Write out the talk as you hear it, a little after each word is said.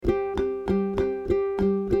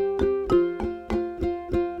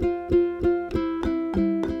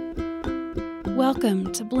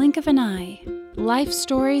Welcome to Blink of an Eye, life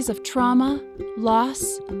stories of trauma,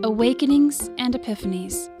 loss, awakenings, and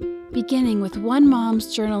epiphanies, beginning with one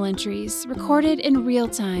mom's journal entries recorded in real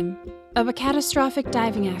time of a catastrophic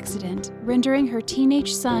diving accident rendering her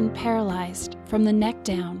teenage son paralyzed from the neck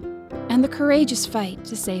down, and the courageous fight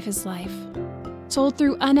to save his life. Told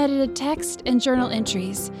through unedited text and journal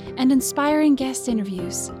entries and inspiring guest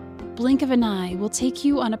interviews, Blink of an Eye will take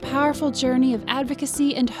you on a powerful journey of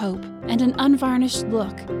advocacy and hope, and an unvarnished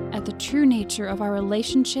look at the true nature of our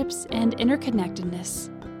relationships and interconnectedness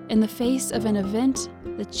in the face of an event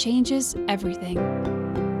that changes everything.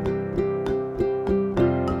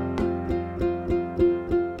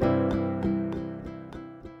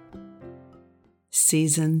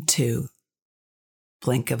 Season 2,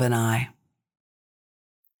 Blink of an Eye.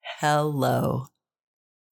 Hello.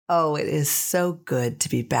 Oh, it is so good to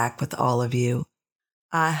be back with all of you.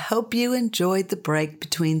 I hope you enjoyed the break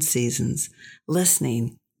between seasons,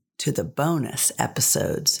 listening to the bonus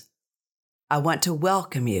episodes. I want to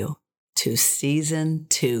welcome you to Season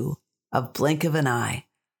 2 of Blink of an Eye,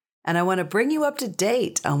 and I want to bring you up to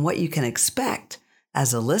date on what you can expect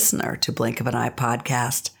as a listener to Blink of an Eye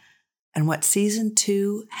podcast and what Season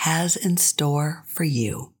 2 has in store for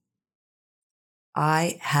you.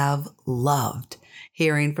 I have loved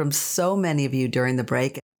hearing from so many of you during the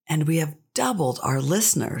break, and we have doubled our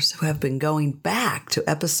listeners who have been going back to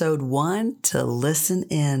episode 1 to listen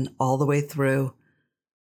in all the way through.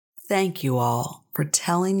 Thank you all for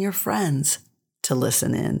telling your friends to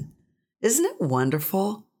listen in. Isn't it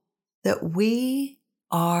wonderful that we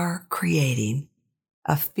are creating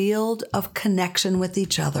a field of connection with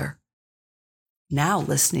each other, now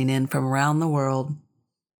listening in from around the world?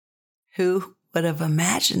 Who would have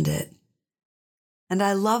imagined it? And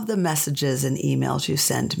I love the messages and emails you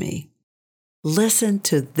send me. Listen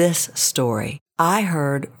to this story I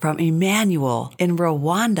heard from Emmanuel in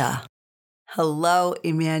Rwanda. Hello,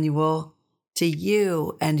 Emmanuel, to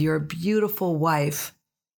you and your beautiful wife.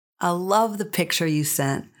 I love the picture you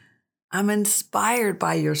sent. I'm inspired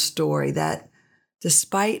by your story that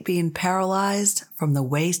despite being paralyzed from the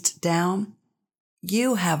waist down,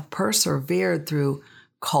 you have persevered through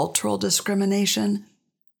cultural discrimination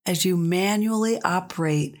as you manually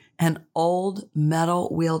operate an old metal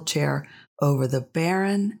wheelchair over the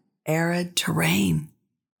barren, arid terrain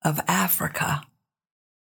of Africa.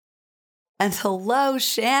 And hello,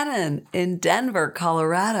 Shannon in Denver,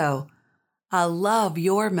 Colorado. I love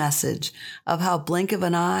your message of how Blink of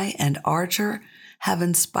an Eye and Archer have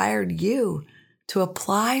inspired you to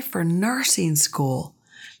apply for nursing school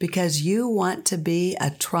because you want to be a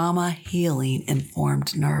trauma healing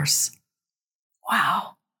informed nurse.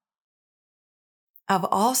 Wow. I've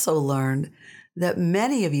also learned that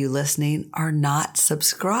many of you listening are not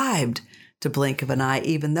subscribed to Blink of an Eye,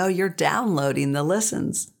 even though you're downloading the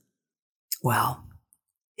listens. Well,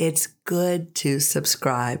 it's good to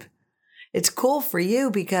subscribe. It's cool for you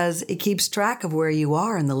because it keeps track of where you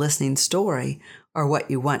are in the listening story or what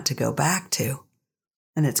you want to go back to.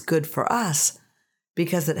 And it's good for us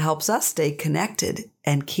because it helps us stay connected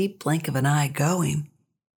and keep Blink of an Eye going.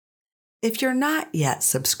 If you're not yet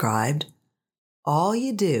subscribed, all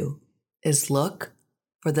you do is look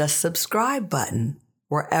for the subscribe button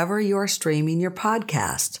wherever you're streaming your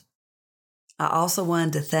podcast. I also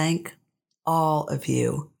wanted to thank all of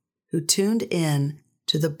you who tuned in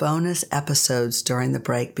to the bonus episodes during the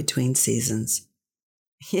break between seasons.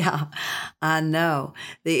 Yeah, I know.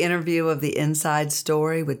 The interview of the inside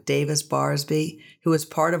story with Davis Barsby, who was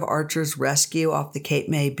part of Archer's rescue off the Cape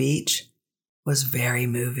May beach, was very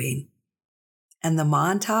moving. And the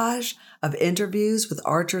montage of interviews with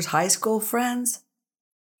Archer's high school friends,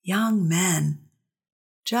 young men,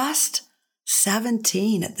 just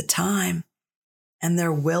 17 at the time, and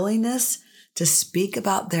their willingness to speak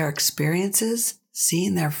about their experiences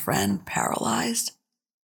seeing their friend paralyzed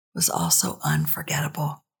was also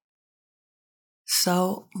unforgettable.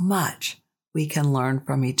 So much we can learn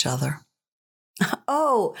from each other.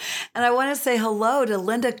 Oh, and I want to say hello to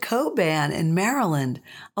Linda Coban in Maryland,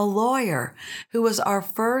 a lawyer who was our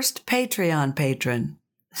first Patreon patron.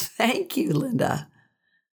 Thank you, Linda.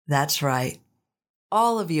 That's right.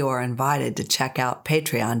 All of you are invited to check out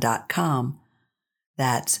patreon.com.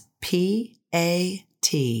 That's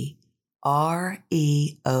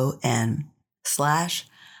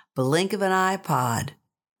patreon.com/Blink of an Eye Pod.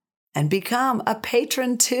 And become a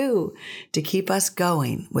patron too to keep us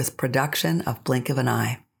going with production of Blink of an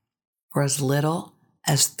Eye for as little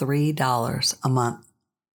as $3 a month.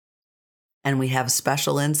 And we have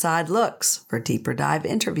special inside looks for deeper dive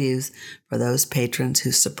interviews for those patrons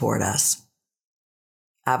who support us.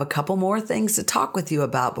 I have a couple more things to talk with you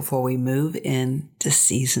about before we move into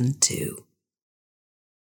season 2.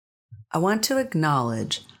 I want to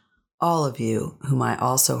acknowledge all of you whom I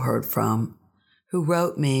also heard from who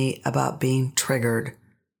wrote me about being triggered,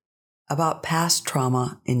 about past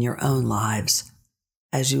trauma in your own lives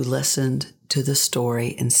as you listened to the story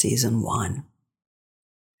in season 1.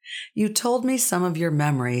 You told me some of your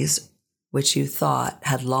memories which you thought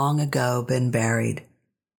had long ago been buried,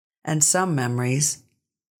 and some memories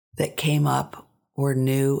that came up were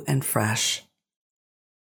new and fresh,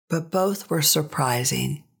 but both were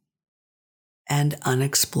surprising and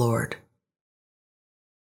unexplored.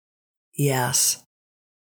 Yes,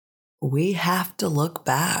 we have to look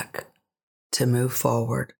back to move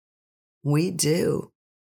forward. We do.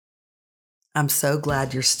 I'm so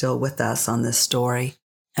glad you're still with us on this story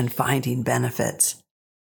and finding benefits.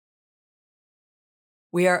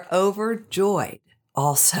 We are overjoyed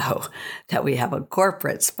also that we have a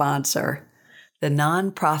corporate sponsor, the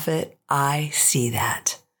nonprofit I See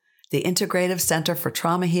That, the Integrative Center for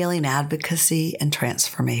Trauma Healing, Advocacy, and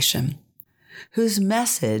Transformation, whose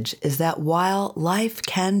message is that while life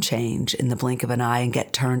can change in the blink of an eye and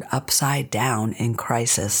get turned upside down in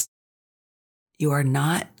crisis, you are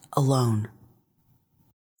not alone.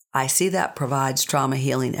 I See That provides trauma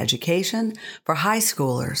healing education for high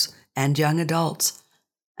schoolers and young adults,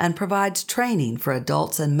 and provides training for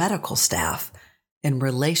adults and medical staff in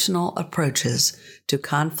relational approaches to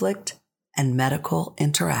conflict and medical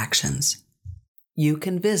interactions. You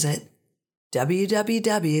can visit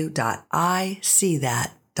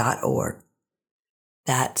www.iseethat.org.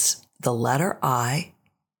 That's the letter I,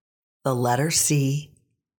 the letter C,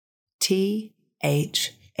 THAT.org.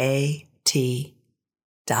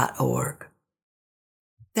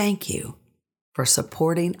 Thank you for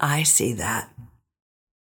supporting I See That,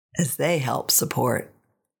 as they help support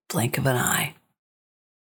Blink of an Eye.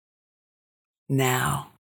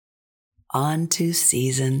 Now, on to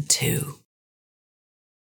season 2.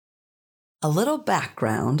 A little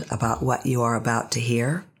background about what you are about to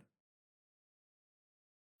hear.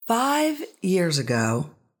 5 years ago,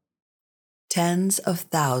 tens of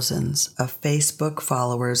thousands of Facebook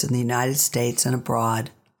followers in the United States and abroad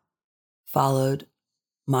followed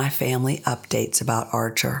my family updates about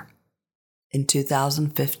Archer in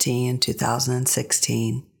 2015 and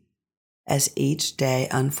 2016 as each day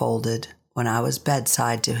unfolded when I was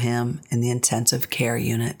bedside to him in the intensive care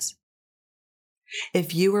units.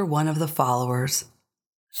 If you were one of the followers,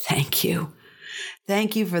 thank you.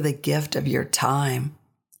 Thank you for the gift of your time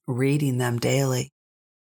reading them daily.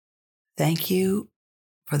 Thank you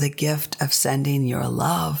for the gift of sending your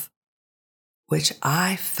love, which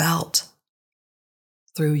I felt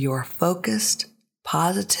through your focused,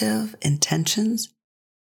 positive intentions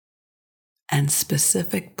and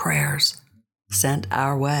specific prayers sent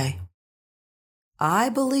our way. I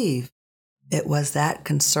believe it was that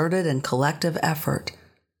concerted and collective effort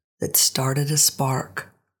that started a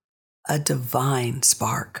spark, a divine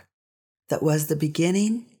spark, that was the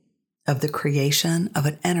beginning of the creation of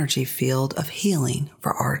an energy field of healing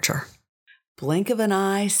for Archer. Blink of an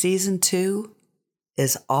Eye Season 2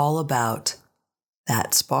 is all about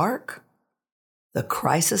that spark, the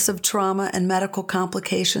crisis of trauma and medical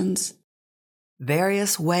complications,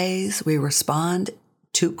 various ways we respond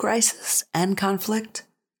to crisis and conflict,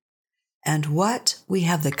 and what we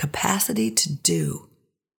have the capacity to do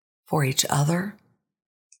for each other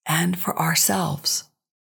and for ourselves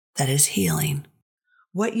that is healing.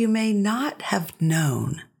 What you may not have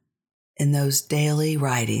known in those daily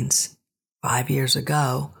writings 5 years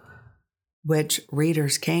ago, which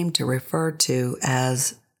readers came to refer to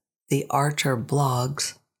as the Archer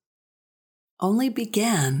blogs, only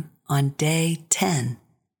began on day 10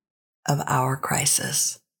 of our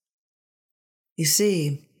crisis. You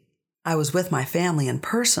see, I was with my family in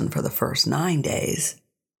person for the first 9 days,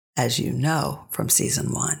 as you know from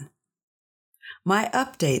season 1. My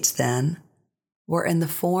updates then were in the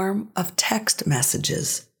form of text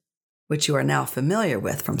messages, which you are now familiar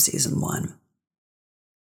with from season 1.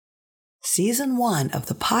 Season 1 of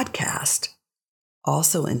the podcast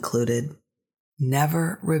also included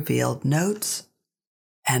never revealed notes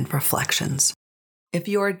and reflections. If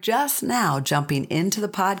you are just now jumping into the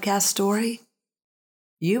podcast story,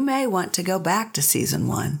 you may want to go back to season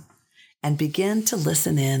 1 and begin to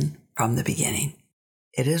listen in from the beginning.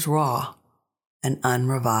 It is raw and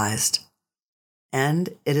unrevised, and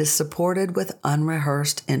it is supported with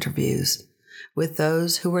unrehearsed interviews with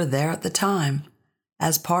those who were there at the time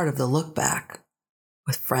as part of the look back,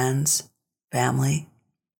 with friends, family,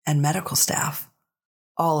 and medical staff,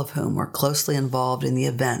 all of whom were closely involved in the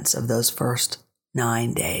events of those first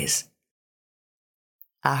 9 days.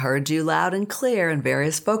 I heard you loud and clear in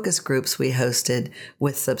various focus groups we hosted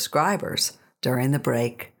with subscribers during the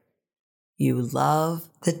break. You love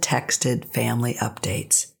the texted family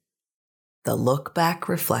updates, the look-back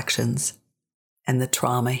reflections, and the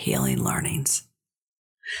trauma healing learnings.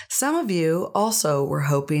 Some of you also were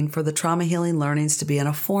hoping for the trauma healing learnings to be in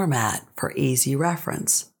a format for easy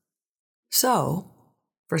reference. So,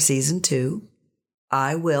 for Season 2,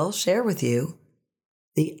 I will share with you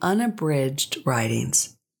the unabridged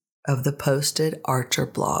writings of the posted Archer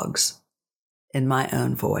blogs in my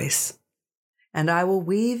own voice, and I will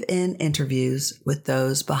weave in interviews with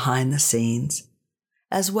those behind the scenes,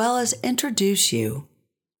 as well as introduce you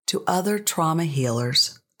to other trauma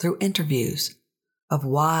healers through interviews of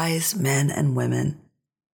wise men and women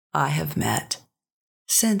I have met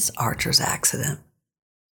since Archer's accident.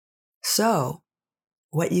 So,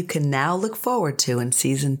 what you can now look forward to in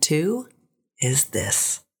Season 2 is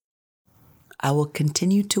this. I will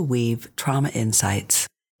continue to weave trauma insights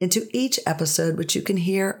into each episode, which you can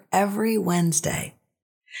hear every Wednesday.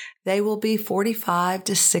 They will be 45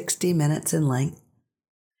 to 60 minutes in length,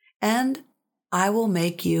 and I will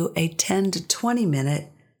make you a 10 to 20 minute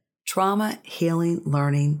trauma healing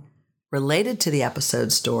learning related to the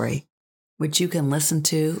episode story, which you can listen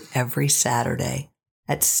to every Saturday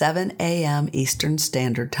at 7 a.m. Eastern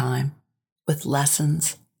Standard Time with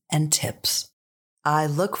lessons and tips. I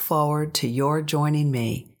look forward to your joining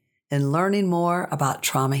me in learning more about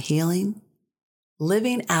trauma healing,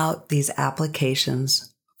 living out these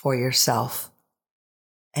applications for yourself,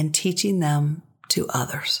 and teaching them to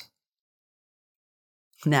others.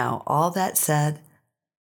 Now, all that said,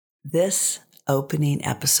 this opening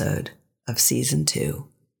episode of Season 2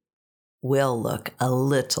 will look a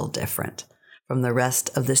little different from the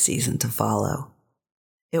rest of the season to follow.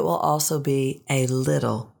 It will also be a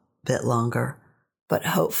little bit longer, but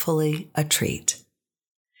hopefully a treat.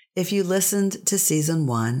 If you listened to Season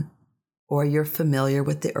 1, or you're familiar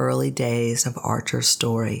with the early days of Archer's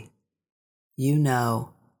story, you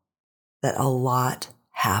know that a lot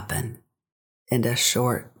happened in a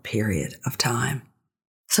short period of time.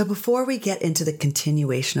 So before we get into the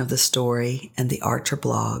continuation of the story and the Archer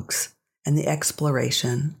blogs and the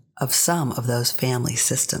exploration of some of those family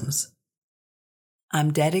systems,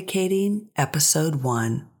 I'm dedicating Episode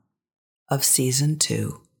 1 of Season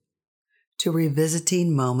 2 to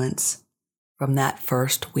revisiting moments from that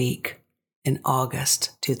first week in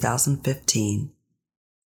August 2015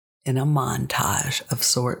 in a montage of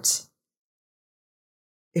sorts.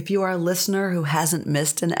 If you are a listener who hasn't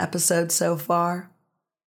missed an episode so far,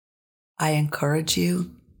 I encourage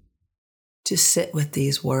you to sit with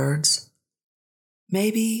these words.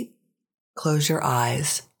 Maybe close your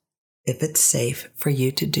eyes if it's safe for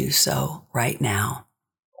you to do so right now,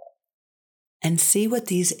 and see what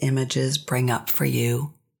these images bring up for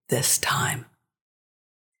you this time.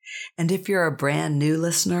 And if you're a brand new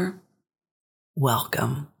listener,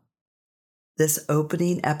 welcome. This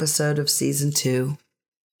opening episode of Season 2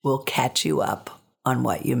 will catch you up on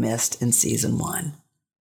what you missed in Season 1.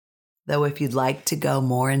 Though if you'd like to go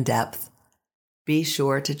more in depth, be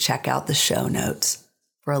sure to check out the show notes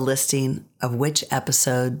for a listing of which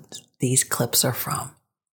episode these clips are from.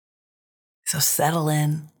 So settle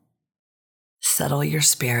in, settle your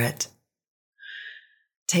spirit,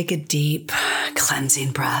 take a deep,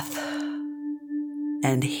 cleansing breath,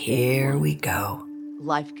 and here we go.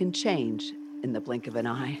 Life can change in the blink of an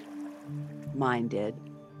eye. Mine did.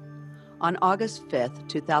 On August 5th,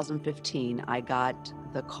 2015, I got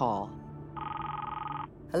the call.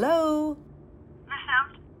 Hello? Miss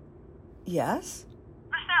Empt? Yes?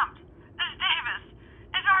 Miss Empt, it's Davis.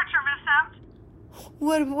 It's Archer, Miss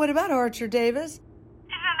Empt. What about Archer, Davis?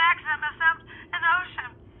 He's in an accident, Miss Empt, in the ocean.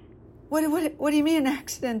 What do you mean an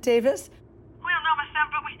accident, Davis? We don't know, Miss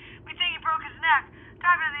Empt, but we think he broke his neck,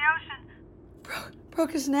 diving in the ocean.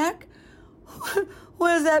 Broke his neck? What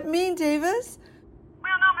does that mean, Davis? We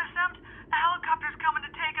don't know, Miss Empt. A helicopter's coming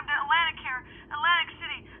to take him to Atlantic here. Atlantic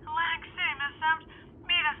City, Miss Empt.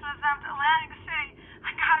 Meet us, Miss Empt, Atlantic City. I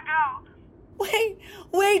gotta go.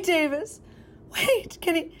 Wait, Davis. Wait,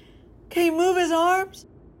 can he move his arms?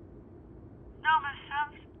 No, Miss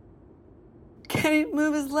Empt. Can he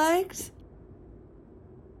move his legs?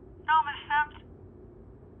 No, Miss Empt.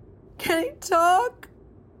 Can he talk?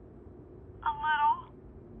 A little.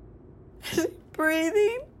 Is he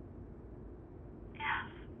breathing? Yes.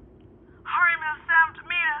 Hurry, Miss Empt,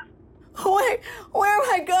 meet us. Wait, where am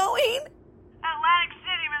I going? Atlantic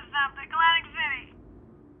City, Miss Empt, Atlantic City.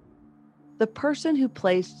 The person who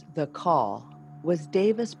placed the call was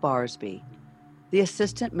Davis Barsby, the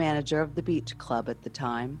assistant manager of the beach club at the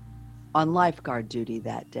time, on lifeguard duty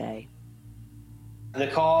that day. The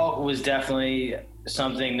call was definitely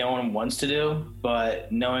something no one wants to do,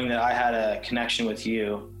 but knowing that I had a connection with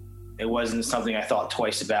you, it wasn't something I thought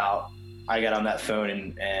twice about. I got on that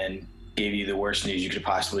phone and gave you the worst news you could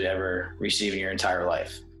possibly ever receive in your entire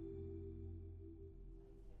life.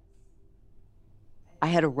 I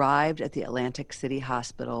had arrived at the Atlantic City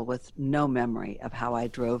Hospital with no memory of how I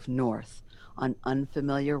drove north on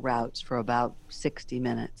unfamiliar routes for about 60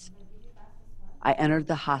 minutes. I entered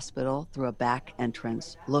the hospital through a back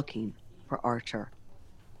entrance looking for Archer.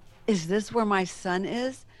 Is this where my son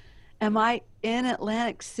is? Am I in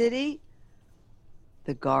Atlantic City?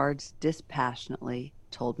 The guards dispassionately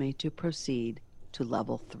told me to proceed to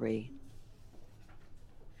level 3.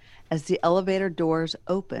 As the elevator doors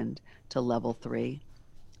opened to level 3,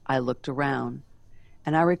 I looked around,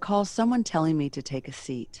 and I recall someone telling me to take a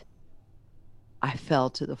seat. I fell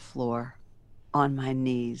to the floor, on my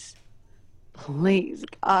knees. Please,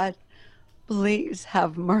 God, please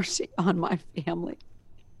have mercy on my family.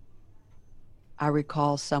 I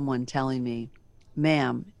recall someone telling me,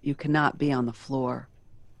 "Ma'am, you cannot be on the floor."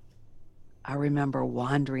 I remember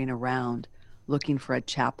wandering around, looking for a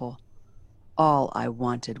chapel. All I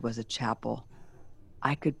wanted was a chapel.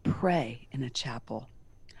 I could pray in a chapel.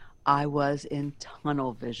 I was in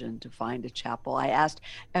tunnel vision to find a chapel. I asked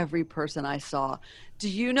every person I saw, "Do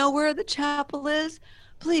you know where the chapel is?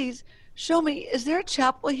 Please show me. Is there a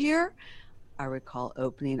chapel here?" I recall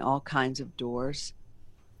opening all kinds of doors.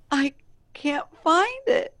 I can't find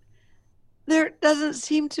it. There doesn't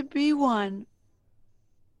seem to be one.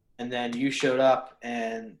 And then you showed up,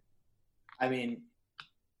 and I mean,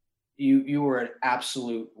 you were an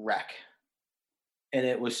absolute wreck. And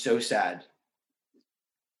it was so sad.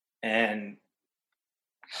 And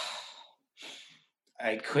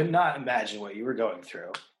I could not imagine what you were going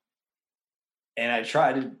through. And I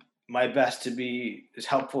tried my best to be as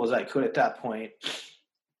helpful as I could at that point.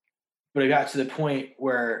 But it got to the point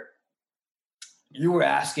where you were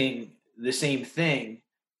asking the same thing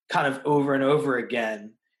kind of over and over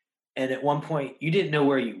again. And at one point, you didn't know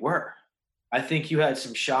where you were. I think you had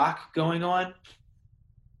some shock going on.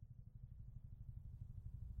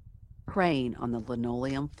 Praying on the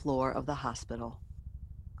linoleum floor of the hospital,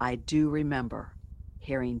 I do remember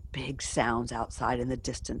hearing big sounds outside in the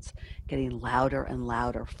distance, getting louder and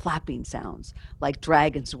louder, flapping sounds like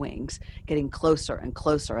dragons' wings, getting closer and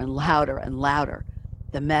closer and louder.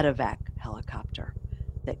 The medevac helicopter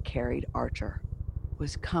that carried Archer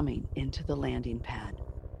was coming into the landing pad.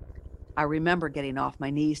 I remember getting off my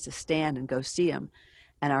knees to stand and go see him,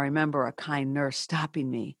 and I remember a kind nurse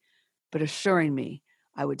stopping me, but assuring me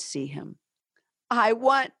I would see him. "I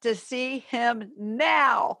want to see him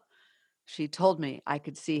now." She told me I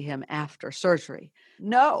could see him after surgery.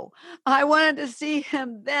 No, I wanted to see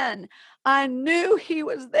him then. I knew he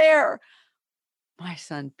was there. My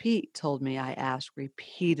son Pete told me I asked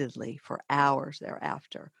repeatedly for hours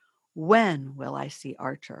thereafter, "When will I see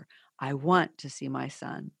Archer? I want to see my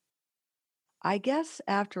son." I guess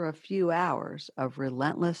after a few hours of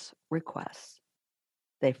relentless requests,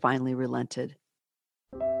 they finally relented.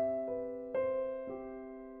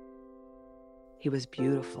 He was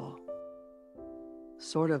beautiful,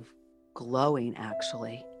 sort of glowing,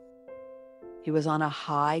 actually. He was on a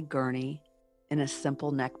high gurney in a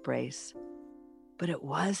simple neck brace, but it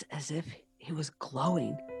was as if he was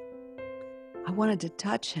glowing. I wanted to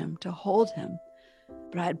touch him, to hold him,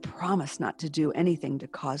 but I had promised not to do anything to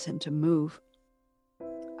cause him to move.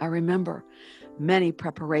 I remember many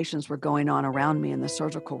preparations were going on around me in the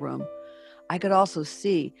surgical room. I could also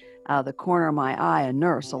see out of the corner of my eye a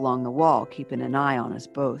nurse along the wall keeping an eye on us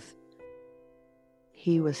both.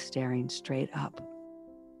 He was staring straight up.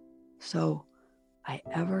 So I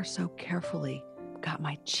ever so carefully got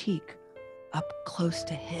my cheek up close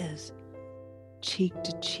to his, cheek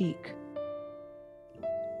to cheek.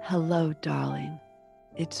 "Hello, darling.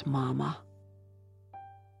 It's Mama."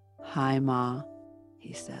 "Hi, Ma,"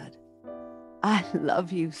 he said. "I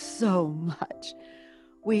love you so much.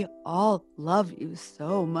 We all love you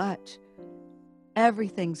so much.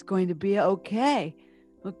 Everything's going to be okay,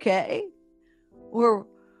 okay? We're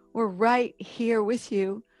right here with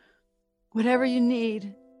you. Whatever you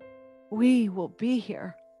need, we will be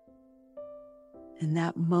here." In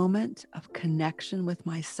that moment of connection with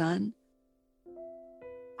my son,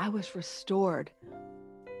 I was restored.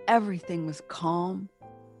 Everything was calm.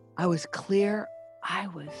 I was clear. I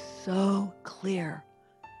was so clear.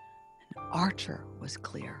 And Archer was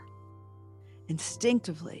clear.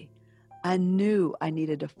 Instinctively, I knew I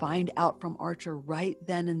needed to find out from Archer right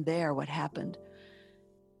then and there what happened.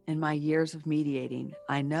 In my years of mediating,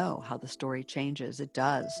 I know how the story changes. It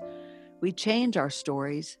does. We change our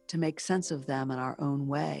stories to make sense of them in our own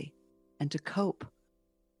way and to cope.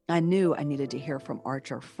 I knew I needed to hear from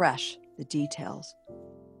Archer fresh, the details.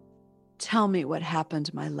 Tell me what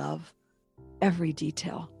happened, my love. Every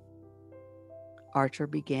detail. Archer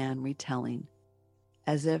began retelling,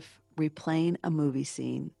 as if replaying a movie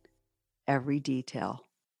scene, every detail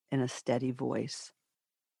in a steady voice.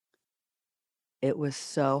 It was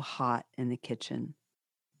so hot in the kitchen.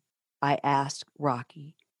 I asked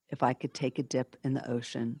Rocky if I could take a dip in the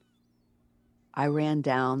ocean. I ran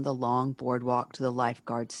down the long boardwalk to the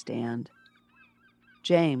lifeguard stand.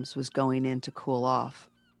 James was going in to cool off.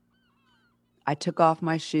 I took off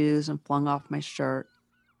my shoes and flung off my shirt,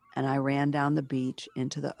 and I ran down the beach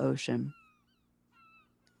into the ocean.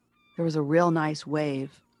 There was a real nice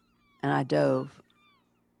wave, and I dove.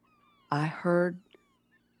 I heard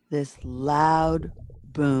this loud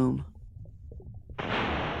boom.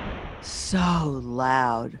 So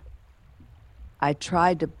loud. I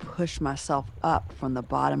tried to push myself up from the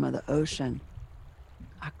bottom of the ocean.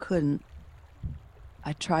 I couldn't.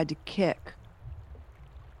 I tried to kick.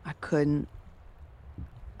 I couldn't.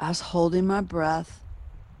 I was holding my breath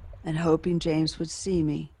and hoping James would see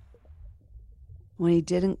me. When he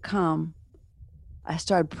didn't come, I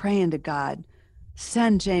started praying to God,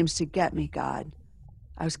 "Send James to get me, God."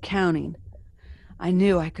 I was counting. I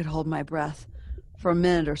knew I could hold my breath for a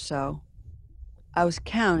minute or so. I was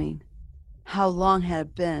counting. How long had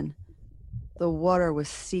it been? The water was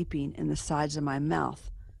seeping in the sides of my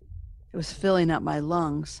mouth. It was filling up my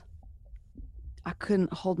lungs. I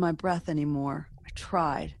couldn't hold my breath anymore. I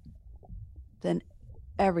tried. Then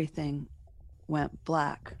everything went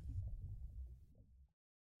black.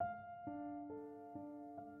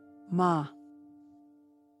 Ma.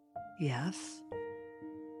 Yes?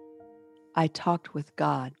 I talked with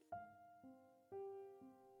God.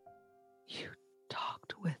 You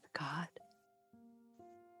talked with God?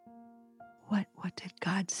 What did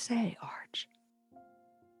God say, Arch?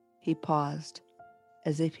 He paused,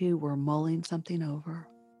 as if he were mulling something over.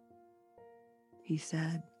 He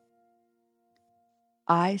said,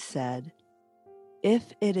 I said,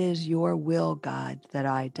 if it is your will, God, that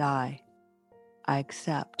I die, I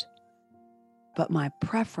accept. But my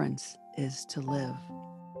preference is to live.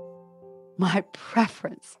 My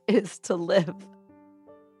preference is to live.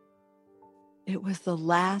 It was the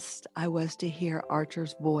last I was to hear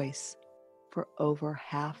Archer's voice for over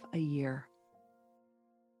half a year.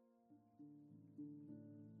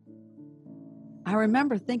 I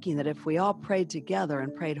remember thinking that if we all prayed together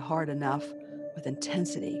and prayed hard enough with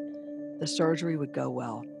intensity, the surgery would go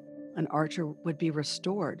well and Archer would be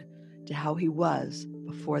restored to how he was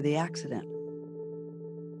before the accident.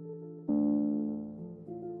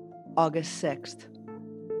 August 6th,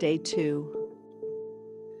 day 2.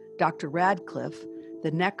 Dr. Radcliffe,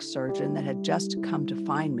 the neck surgeon that had just come to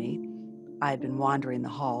find me, I had been wandering the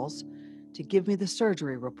halls, to give me the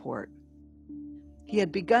surgery report. He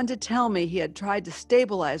had begun to tell me he had tried to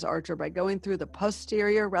stabilize Archer by going through the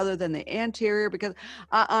posterior rather than the anterior because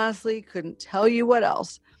I honestly couldn't tell you what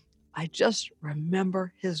else. I just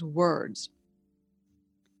remember his words.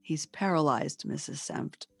 He's paralyzed, Mrs.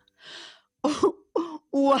 Senft. Oh,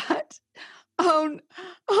 what? Oh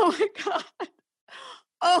my God.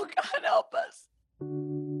 Oh, God, help us.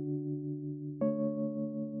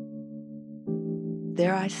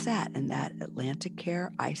 There I sat in that Atlantic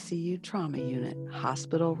Care ICU trauma unit,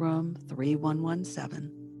 hospital room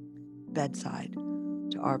 3117, bedside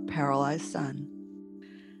to our paralyzed son.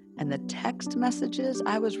 And the text messages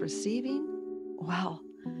I was receiving, well,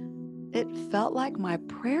 it felt like my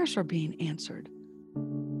prayers were being answered.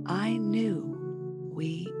 I knew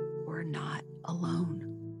we were not alone.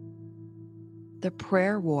 The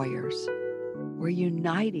prayer warriors were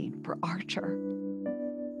uniting for Archer.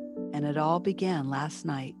 And it all began last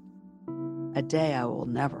night, a day I will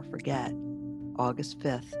never forget, August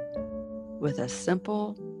 5th, with a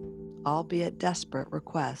simple, albeit desperate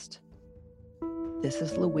request. This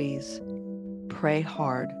is Louise. Pray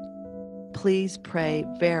hard. Please pray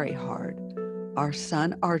very hard. Our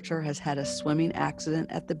son Archer has had a swimming accident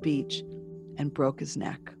at the beach and broke his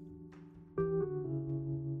neck.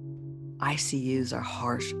 ICUs are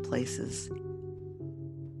harsh places.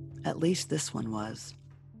 At least this one was.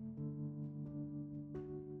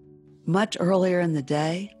 Much earlier in the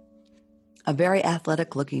day, a very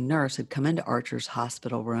athletic-looking nurse had come into Archer's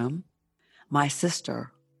hospital room. My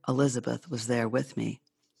sister, Elizabeth, was there with me.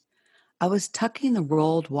 I was tucking the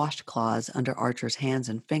rolled washcloths under Archer's hands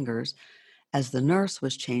and fingers as the nurse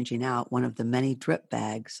was changing out one of the many drip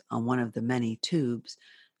bags on one of the many tubes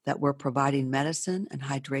that were providing medicine and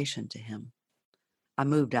hydration to him. I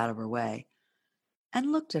moved out of her way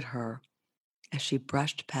and looked at her as she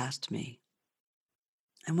brushed past me.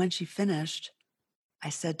 And when she finished, I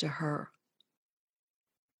said to her,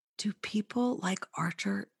 "Do people like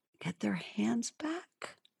Archer get their hands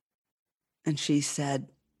back?" And she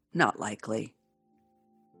said, "Not likely."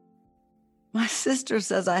 My sister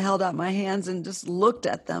says I held out my hands and just looked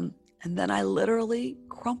at them, and then I literally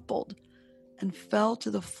crumpled and fell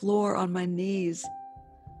to the floor on my knees.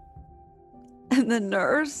 And the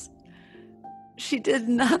nurse, she did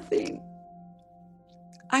nothing.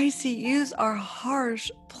 ICUs are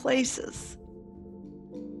harsh places.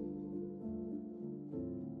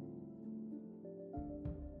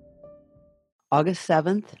 August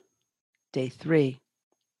 7th, day 3.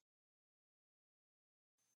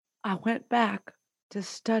 I went back to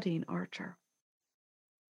studying Archer.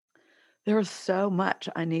 There is so much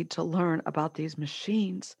I need to learn about these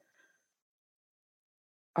machines.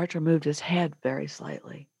 Archer moved his head very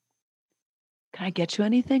slightly. "Can I get you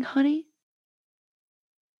anything, honey?"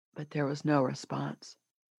 But there was no response.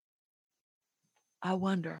 I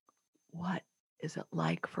wonder, what is it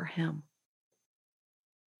like for him?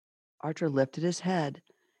 Archer lifted his head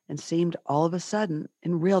and seemed all of a sudden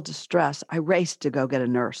in real distress. I raced to go get a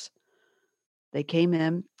nurse. They came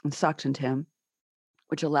in and suctioned him,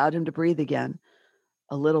 which allowed him to breathe again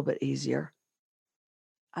a little bit easier.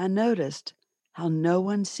 I noticed how no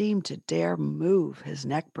one seemed to dare move his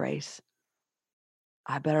neck brace.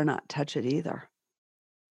 I better not touch it either.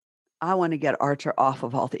 I want to get Archer off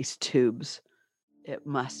of all these tubes. It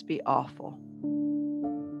must be awful.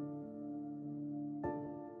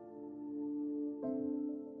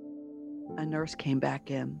 A nurse came back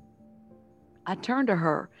in. I turned to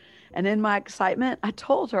her, and in my excitement, I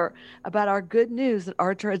told her about our good news that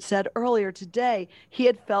Archer had said earlier today he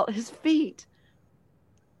had felt his feet.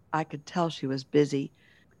 I could tell she was busy.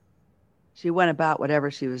 She went about whatever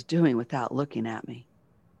she was doing without looking at me.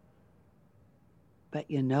 But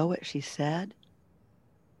you know what she said?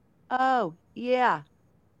 "Oh, yeah.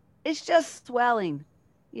 It's just swelling.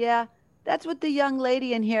 Yeah, that's what the young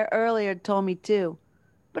lady in here earlier told me too.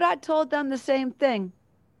 But I told them the same thing.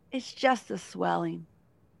 It's just the swelling."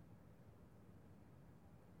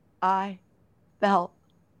 I felt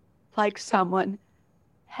like someone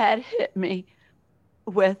had hit me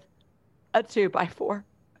with a 2x4,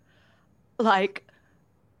 like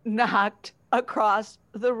knocked across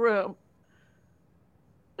the room.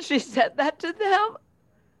 She said that to them?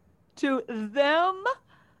 To them?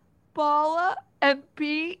 Paula and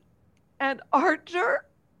Pete and Archer?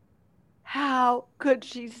 How could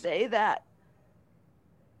she say that?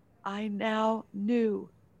 I now knew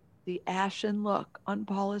the ashen look on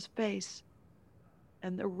Paula's face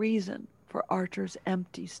and the reason for Archer's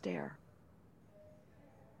empty stare.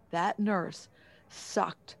 That nurse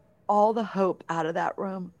sucked all the hope out of that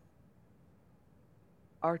room.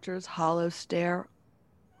 Archer's hollow stare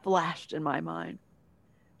flashed in my mind.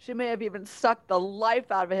 She may have even sucked the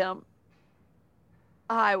life out of him.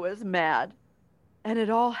 I was mad, and it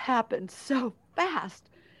all happened so fast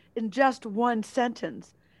in just one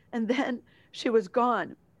sentence, and then she was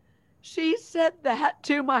gone. She said that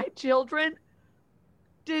to my children?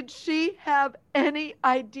 Did she have any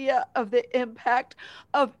idea of the impact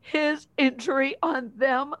of his injury on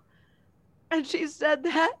them? And she said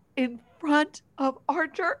that in front of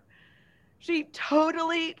Archer? She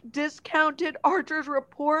totally discounted Archer's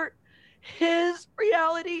report, his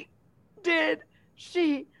reality. Did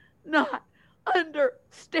she not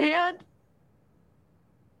understand?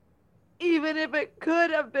 Even if it could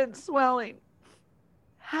have been swelling,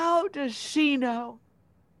 how does she know?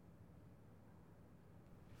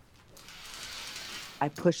 I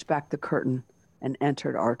pushed back the curtain and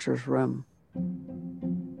entered Archer's room.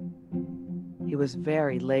 He was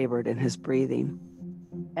very labored in his breathing,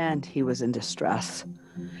 and he was in distress.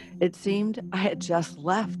 It seemed I had just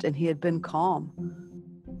left and he had been calm.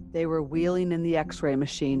 They were wheeling in the x-ray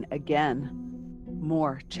machine again.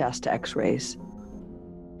 More chest x-rays.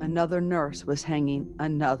 Another nurse was hanging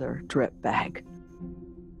another drip bag.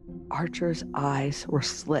 Archer's eyes were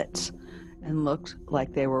slits and looked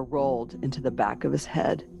like they were rolled into the back of his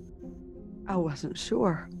head. I wasn't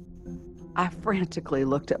sure. I frantically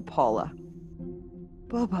looked at Paula.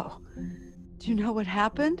 "Bobo, do you know what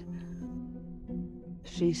happened?"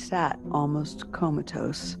 She sat almost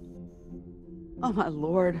comatose. "Oh, my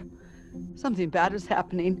Lord, something bad is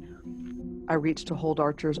happening." I reached to hold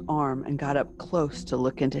Archer's arm and got up close to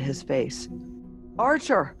look into his face.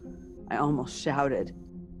 "Archer!" I almost shouted.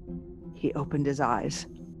 He opened his eyes.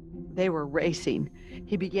 They were racing.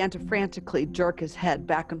 He began to frantically jerk his head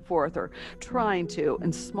back and forth, or trying to,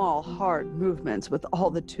 in small, hard movements with all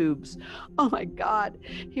the tubes. Oh my God,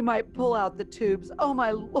 he might pull out the tubes. Oh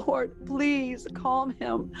my Lord, please calm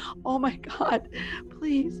him. Oh my God,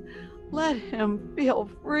 please let him feel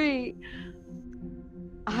free.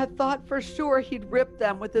 I thought for sure he'd rip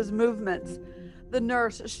them with his movements. The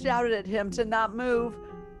nurse shouted at him to not move.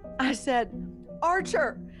 I said,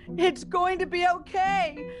 "Archer, it's going to be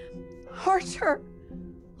okay. Archer,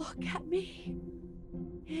 look at me.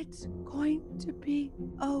 It's going to be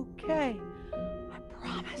okay. I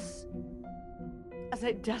promise." As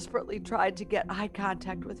I desperately tried to get eye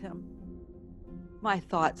contact with him, my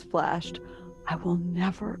thoughts flashed. I will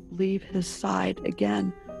never leave his side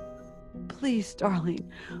again. Please,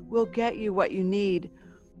 darling, we'll get you what you need.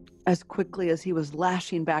 As quickly as he was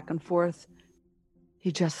lashing back and forth,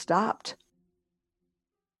 he just stopped.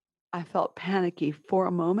 I felt panicky for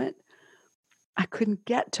a moment. I couldn't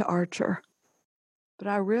get to Archer, but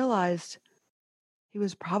I realized he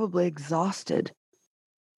was probably exhausted.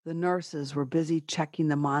 The nurses were busy checking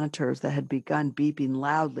the monitors that had begun beeping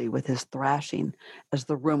loudly with his thrashing as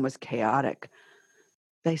the room was chaotic.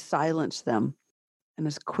 They silenced them, and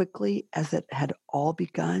as quickly as it had all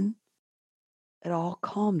begun, it all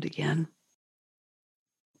calmed again.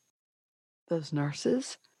 Those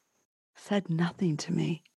nurses said nothing to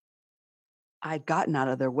me. I'd gotten out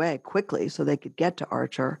of their way quickly so they could get to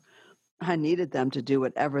Archer. I needed them to do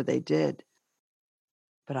whatever they did,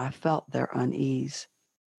 but I felt their unease.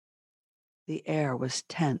 The air was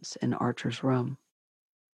tense in Archer's room.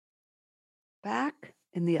 Back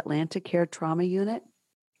in the Atlanticare trauma unit,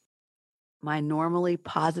 my normally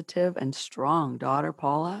positive and strong daughter,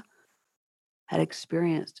 Paula, had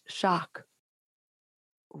experienced shock,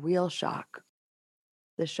 real shock.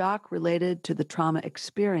 The shock related to the trauma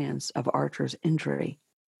experience of Archer's injury,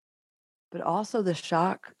 but also the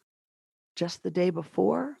shock just the day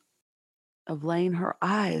before of laying her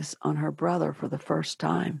eyes on her brother for the first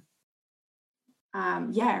time.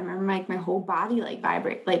 Yeah, I remember my whole body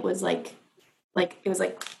vibrate, was it was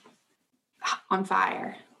on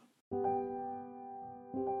fire.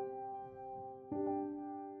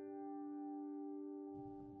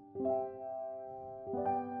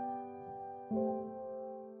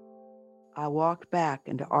 I walked back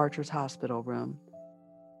into Archer's hospital room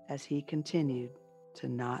as he continued to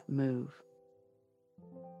not move.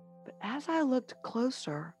 But as I looked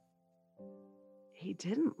closer, he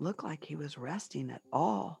didn't look like he was resting at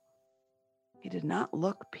all. He did not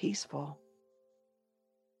look peaceful.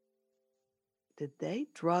 Did they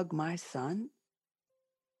drug my son?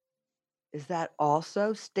 Is that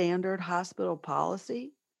also standard hospital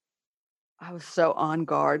policy? I was so on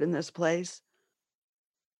guard in this place.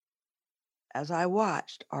 As I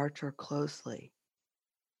watched Archer closely,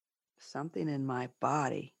 something in my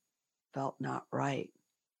body felt not right.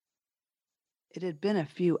 It had been a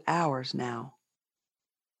few hours now.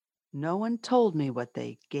 No one told me what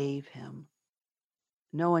they gave him.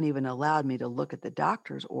 No one even allowed me to look at the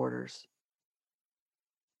doctor's orders.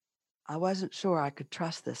 I wasn't sure I could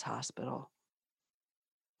trust this hospital.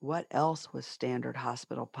 What else was standard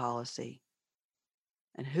hospital policy?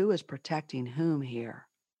 And who is protecting whom here?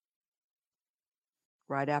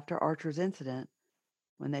 Right after Archer's incident,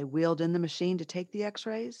 when they wheeled in the machine to take the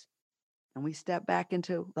x-rays, and we stepped back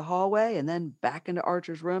into the hallway and then back into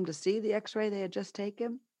Archer's room to see the x-ray they had just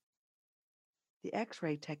taken, the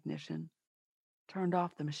x-ray technician turned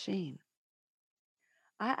off the machine.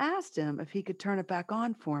 I asked him if he could turn it back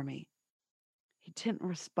on for me. He didn't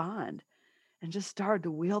respond and just started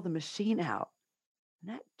to wheel the machine out,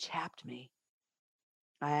 and that chapped me.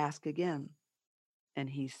 I asked again, and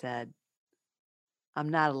he said, "I'm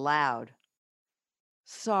not allowed.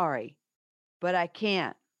 Sorry, but I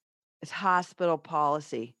can't. It's hospital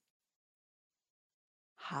policy."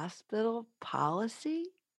 Hospital policy?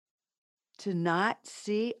 To not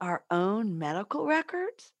see our own medical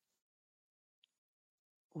records?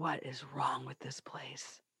 What is wrong with this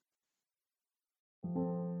place?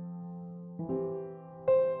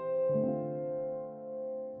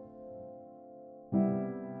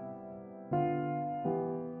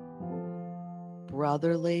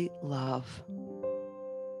 Brotherly love.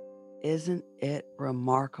 Isn't it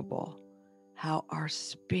remarkable how our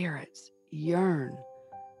spirits yearn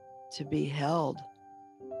to be held,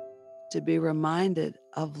 to be reminded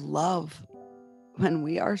of love when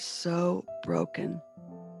we are so broken?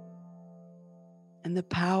 And the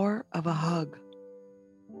power of a hug.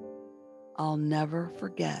 I'll never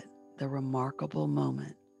forget the remarkable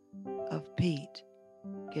moment of Pete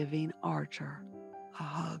giving Archer a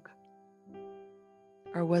hug.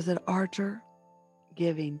 Or was it Archer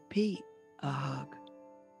giving Pete a hug.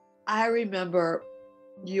 I remember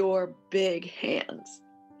your big hands.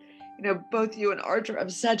 Both you and Archer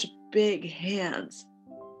have such big hands.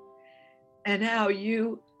 And how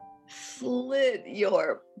you slid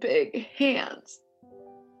your big hands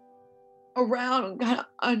around and got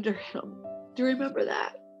under him. Do you remember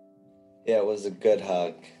that? Yeah, it was a good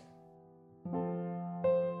hug.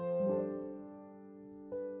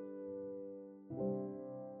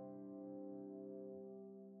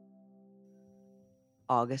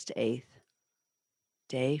 August 8th,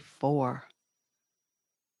 day 4.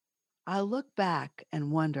 I look back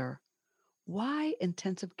and wonder why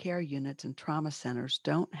intensive care units and trauma centers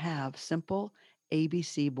don't have simple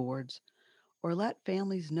ABC boards or let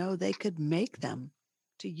families know they could make them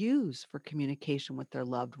to use for communication with their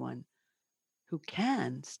loved one who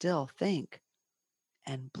can still think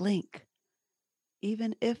and blink,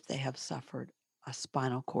 even if they have suffered a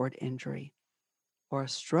spinal cord injury or a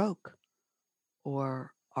stroke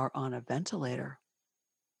or are on a ventilator.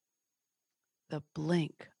 The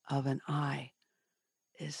blink of an eye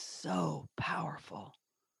is so powerful.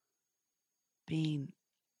 Being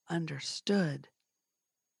understood,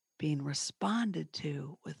 being responded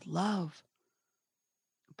to with love,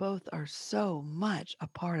 both are so much a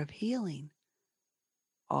part of healing.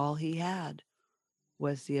 All he had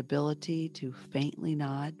was the ability to faintly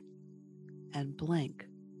nod and blink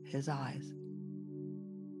his eyes.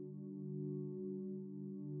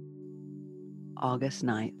 August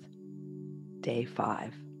 9th, day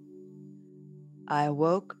 5. I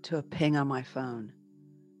awoke to a ping on my phone.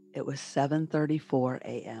 It was 7:34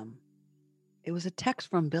 a.m. It was a text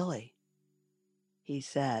from Billy. He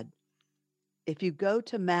said, "If you go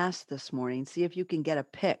to Mass this morning, see if you can get a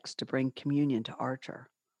Pix to bring communion to Archer."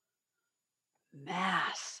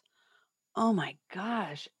 Mass. Oh my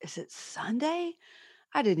gosh, is it Sunday?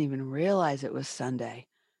 I didn't even realize it was Sunday.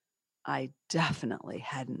 I definitely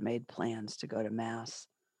hadn't made plans to go to Mass.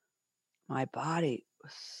 My body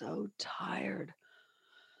was so tired.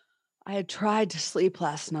 I had tried to sleep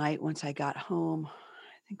last night once I got home.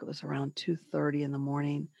 I think it was around 2:30 in the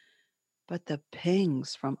morning, but the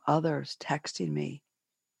pings from others texting me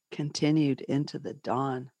continued into the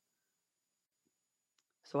dawn.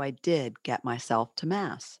 So I did get myself to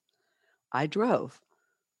Mass. I drove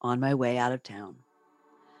on my way out of town.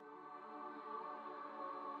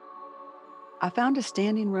 I found a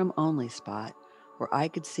standing room only spot where I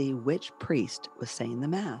could see which priest was saying the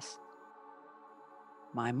Mass.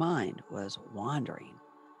 My mind was wandering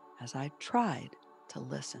as I tried to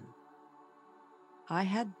listen. I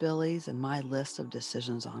had Billy's and my list of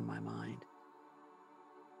decisions on my mind.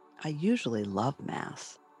 I usually love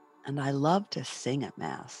Mass, and I love to sing at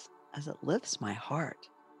Mass as it lifts my heart.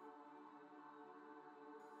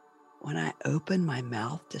 When I opened my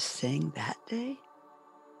mouth to sing that day,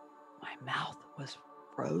 my mouth was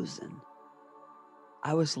frozen.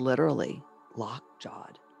 I was literally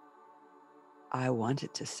lockjawed. I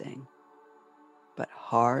wanted to sing, but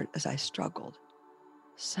hard as I struggled,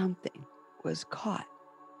 something was caught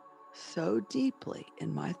so deeply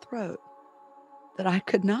in my throat that I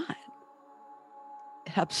could not.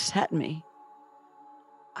 It upset me.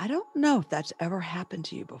 I don't know if that's ever happened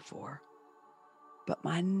to you before, but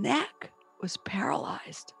my neck was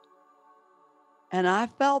paralyzed. And I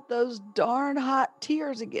felt those darn hot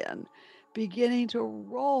tears again beginning to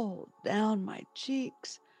roll down my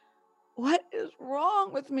cheeks. What is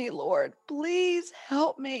wrong with me, Lord? Please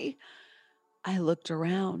help me. I looked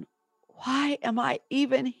around. Why am I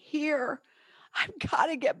even here? I've got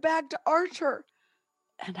to get back to Archer.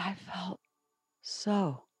 And I felt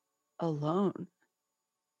so alone.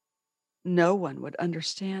 No one would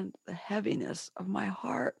understand the heaviness of my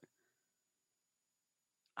heart.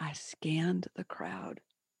 I scanned the crowd.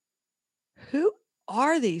 Who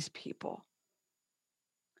are these people?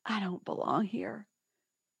 I don't belong here.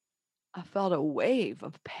 I felt a wave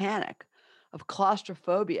of panic, of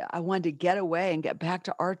claustrophobia. I wanted to get away and get back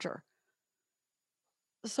to Archer.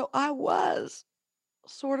 So I was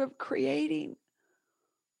sort of creating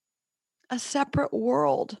a separate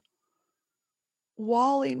world,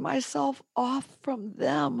 walling myself off from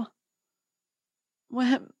them,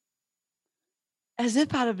 when, as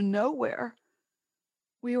if out of nowhere,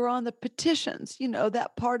 we were on the petitions,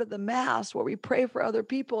 that part of the Mass where we pray for other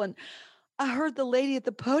people. And I heard the lady at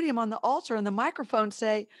the podium on the altar and the microphone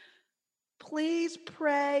say, "Please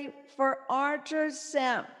pray for Archer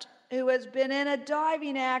Sempt, who has been in a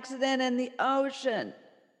diving accident in the ocean."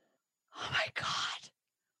 Oh my God.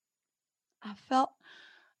 I felt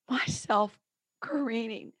myself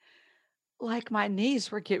careening like my knees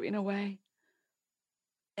were giving away.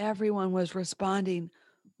 Everyone was responding,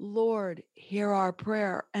 Lord, hear our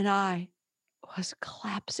prayer. And I was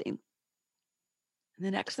collapsing. And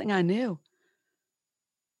the next thing I knew,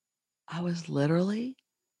 I was literally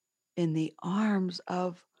in the arms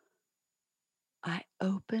of, I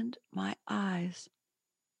opened my eyes.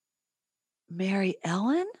 Mary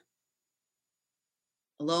Ellen?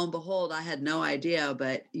 Lo and behold, I had no idea,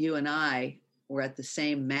 but you and I were at the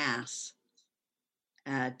same mass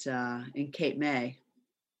at in Cape May.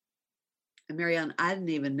 And Mary Ellen, I didn't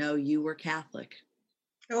even know you were Catholic.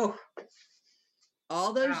 Oh,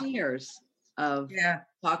 All those wow. years of Yeah.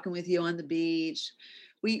 talking with you on the beach,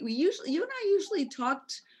 we usually, you and I usually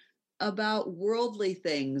talked about worldly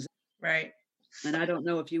things. Right. And I don't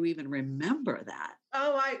know if you even remember that.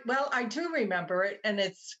 Oh, I do remember it. And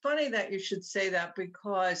it's funny that you should say that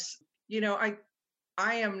because,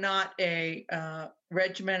 I am not a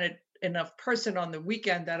regimented enough person on the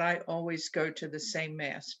weekend that I always go to the same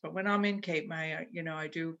mass. But when I'm in Cape May, I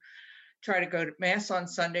do try to go to mass on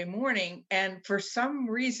Sunday morning. And for some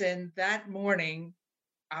reason that morning,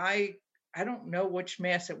 I don't know which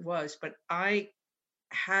mass it was, but I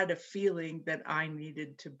had a feeling that I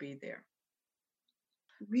needed to be there.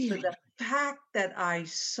 So Really? the fact that I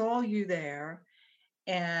saw you there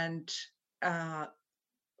and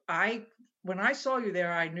I when I saw you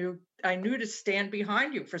there, I knew to stand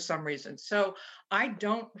behind you for some reason. So I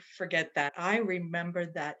don't forget that. I remember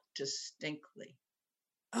that distinctly.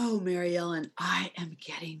 Oh, Mary Ellen, I am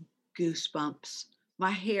getting goosebumps. My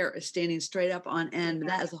hair is standing straight up on end.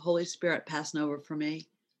 That is the Holy Spirit passing over for me.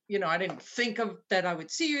 I didn't think of that I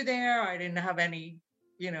would see you there. I didn't have any,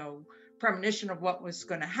 premonition of what was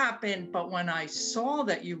going to happen. But when I saw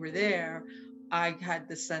that you were there, I had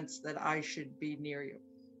the sense that I should be near you.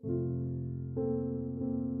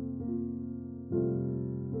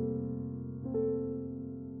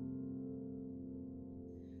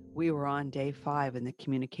 We were on day 5 and the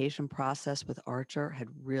communication process with Archer had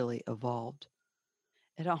really evolved.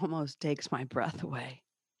 It almost takes my breath away.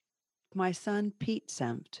 My son, Pete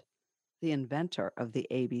Sempt, the inventor of the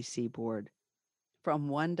ABC board, from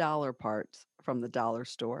 $1 parts from the dollar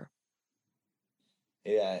store.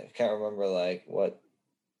 Yeah, I can't remember like what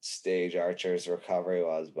stage Archer's recovery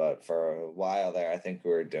was, but for a while there, I think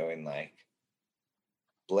we were doing like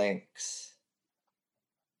blinks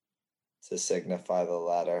to signify the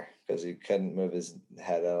letter because he couldn't move his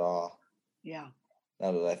head at all. Yeah.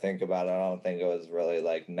 Now that I think about it, I don't think it was really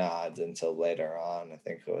like nods until later on. I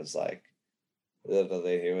think it was like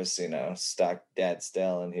literally he was, stuck dead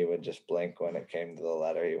still and he would just blink when it came to the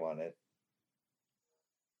letter he wanted.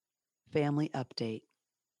 Family update.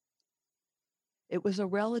 It was a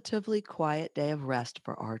relatively quiet day of rest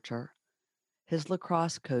for Archer. His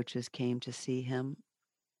lacrosse coaches came to see him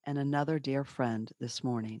and another dear friend this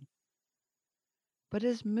morning. But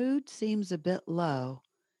his mood seems a bit low,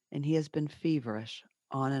 and he has been feverish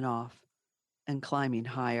on and off and climbing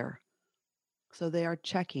higher. So they are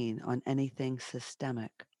checking on anything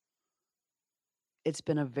systemic. It's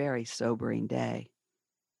been a very sobering day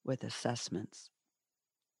with assessments.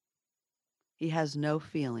 He has no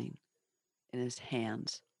feeling in his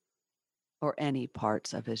hands or any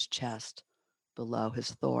parts of his chest below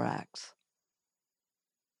his thorax,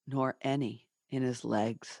 nor any in his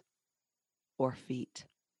legs or feet.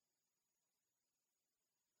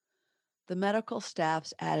 The medical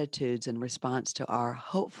staff's attitudes in response to our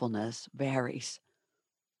hopefulness varies,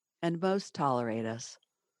 and most tolerate us,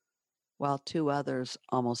 while 2 others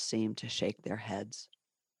almost seem to shake their heads.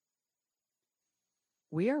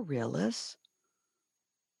 We are realists.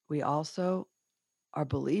 We also are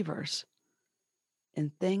believers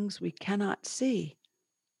in things we cannot see,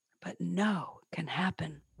 but know can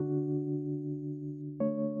happen.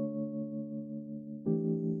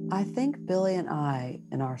 I think Billy and I,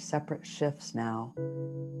 in our separate shifts now,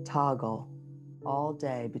 toggle all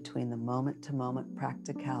day between the moment-to-moment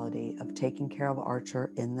practicality of taking care of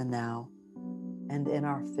Archer in the now and in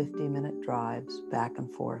our 50-minute drives back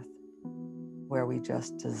and forth, where we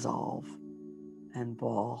just dissolve and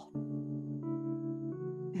bawl.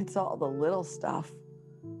 It's all the little stuff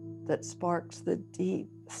that sparks the deep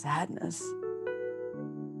sadness.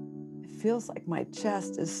 It feels like my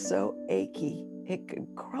chest is so achy it could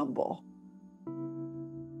crumble.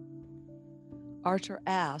 Archer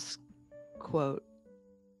asks, quote,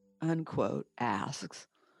 unquote, asks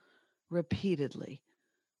repeatedly,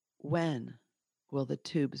 when will the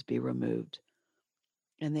tubes be removed?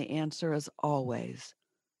 And the answer is always,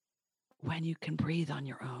 when you can breathe on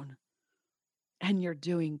your own. And you're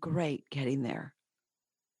doing great getting there.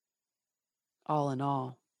 All in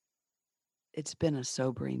all, it's been a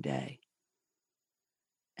sobering day.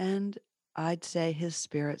 And I'd say his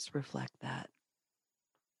spirits reflect that.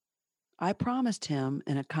 I promised him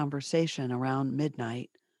in a conversation around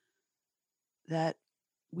midnight that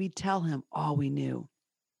we'd tell him all we knew.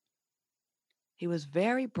 He was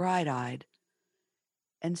very bright-eyed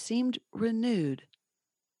and seemed renewed,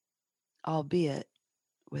 albeit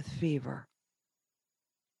with fever.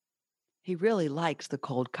 He really likes the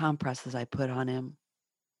cold compresses I put on him.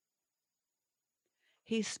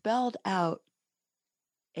 He spelled out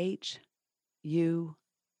H-U-G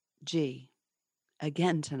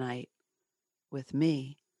again tonight with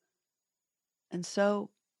me, and so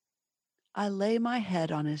I lay my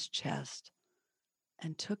head on his chest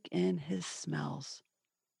and took in his smells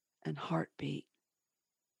and heartbeat.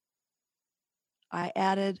 I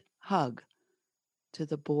added hug to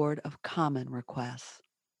the board of common requests.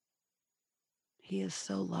 He is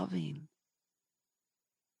so loving.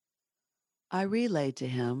 I relayed to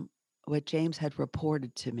him what James had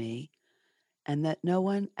reported to me and that no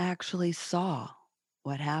one actually saw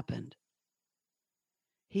what happened.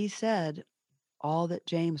 He said all that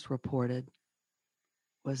James reported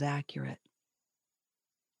was accurate.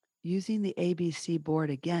 Using the ABC board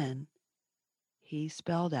again, he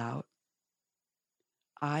spelled out,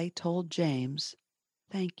 I told James,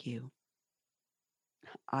 thank you.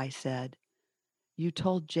 I said, you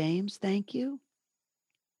told James thank you?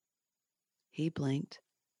 He blinked.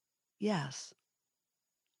 Yes,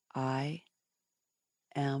 I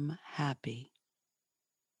am happy.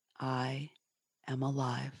 I am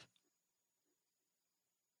alive.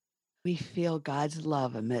 We feel God's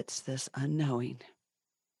love amidst this unknowing.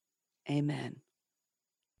 Amen.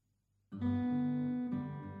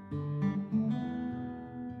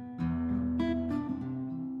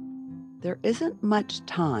 There isn't much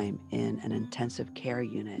time in an intensive care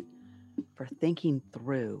unit for thinking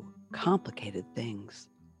through complicated things.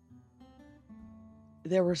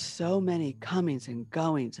 There were so many comings and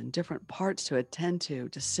goings and different parts to attend to,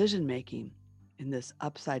 decision making in this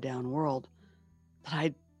upside down world that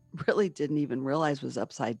I really didn't even realize was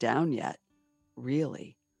upside down yet,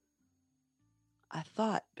 really. I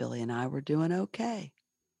thought Billy and I were doing okay.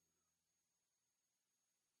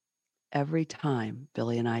 Every time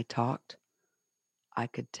Billy and I talked, I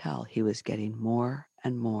could tell he was getting more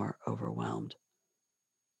and more overwhelmed.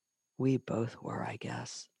 We both were, I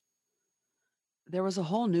guess. There was a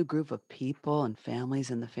whole new group of people and families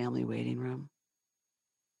in the family waiting room.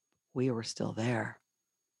 We were still there.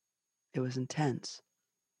 It was intense.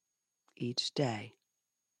 Each day,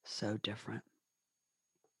 so different.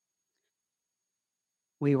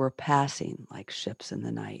 We were passing like ships in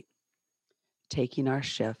the night, taking our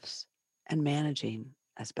shifts and managing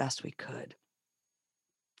as best we could.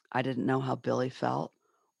 I didn't know how Billy felt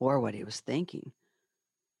or what he was thinking.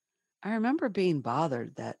 I remember being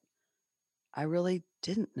bothered that I really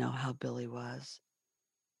didn't know how Billy was.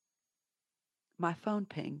 My phone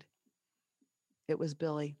pinged. It was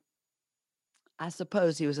Billy. I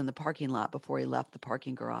suppose he was in the parking lot before he left the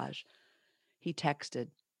parking garage. He texted,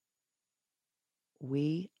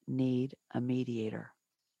 "We need a mediator."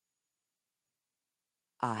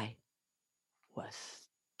 I was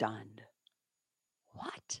stunned.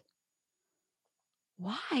 What?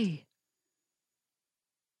 Why?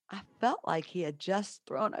 I felt like he had just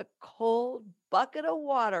thrown a cold bucket of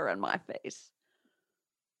water in my face.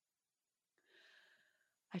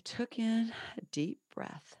 I took in a deep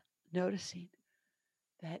breath, noticing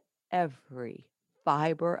that every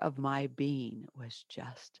fiber of my being was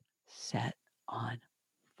just set on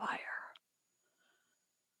fire.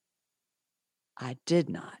 I did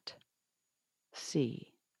not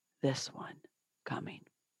see this one coming.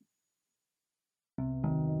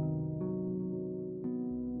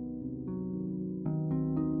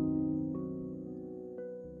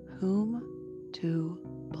 Whom to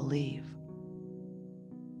believe?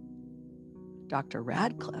 Dr.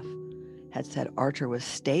 Radcliffe had said Archer was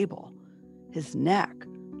stable, his neck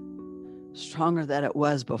stronger than it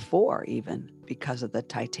was before, even because of the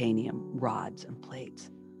titanium rods and plates,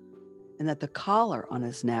 and that the collar on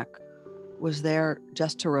his neck was there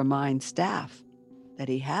just to remind staff that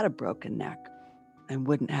he had a broken neck and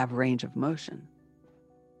wouldn't have range of motion.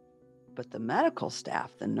 But the medical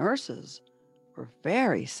staff, the nurses, were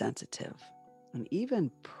very sensitive and even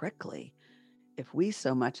prickly if we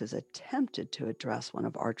so much as attempted to address one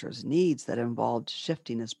of Archer's needs that involved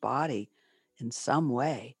shifting his body in some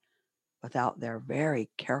way without their very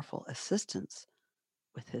careful assistance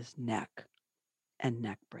with his neck and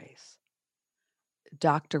neck brace.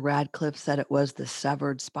 Dr. Radcliffe said it was the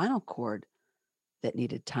severed spinal cord that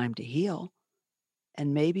needed time to heal,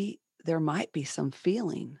 and maybe there might be some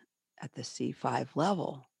feeling at the C5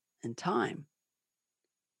 level in time.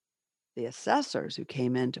 The assessors who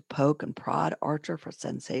came in to poke and prod Archer for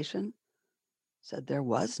sensation said there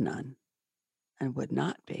was none and would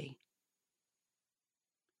not be.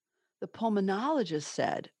 The pulmonologist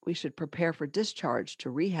said we should prepare for discharge to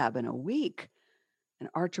rehab in a week, and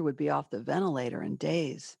Archer would be off the ventilator in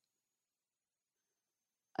days.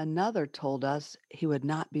 Another told us he would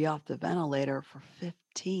not be off the ventilator for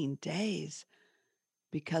 15 days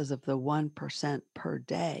because of the 1% per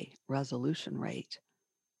day resolution rate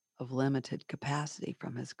of limited capacity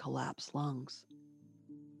from his collapsed lungs.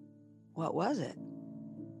 What was it?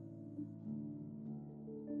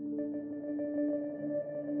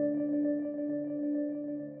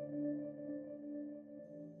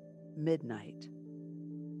 Midnight.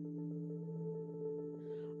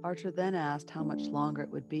 Archer then asked how much longer it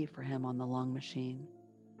would be for him on the lung machine.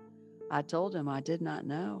 I told him I did not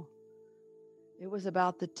know. It was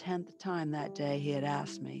about the 10th time that day he had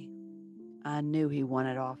asked me. I knew he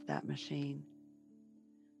wanted off that machine.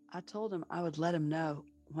 I told him I would let him know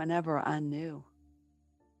whenever I knew.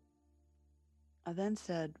 I then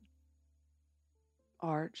said,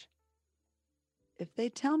 Arch, if they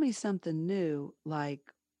tell me something new, like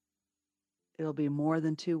it'll be more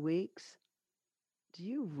than 2 weeks, do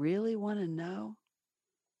you really want to know?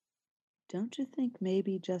 Don't you think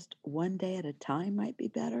maybe just one day at a time might be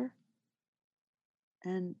better?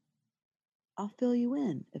 And I'll fill you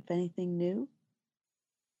in if anything new.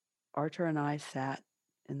 Archer and I sat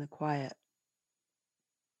in the quiet.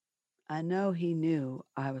 I know he knew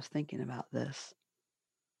I was thinking about this.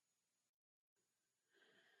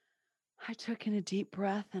 I took in a deep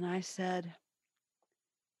breath and I said,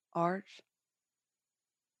 Arch,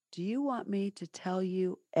 do you want me to tell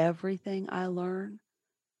you everything I learn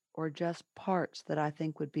or just parts that I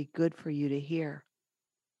think would be good for you to hear?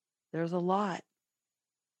 There's a lot,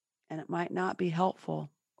 and it might not be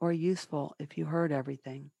helpful or useful if you heard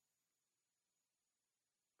everything.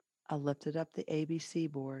 I lifted up the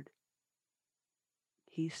ABC board.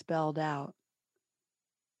 He spelled out,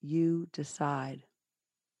 you decide.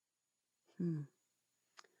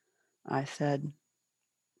 I said,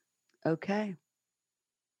 okay.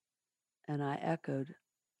 And I echoed,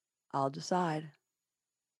 I'll decide.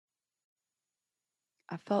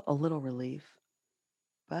 I felt a little relief,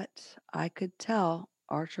 but I could tell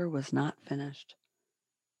Archer was not finished.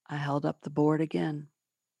 I held up the board again,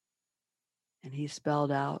 and he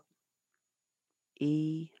spelled out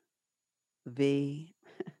E, V,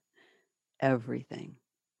 everything.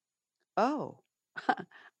 Oh,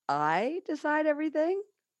 I decide everything?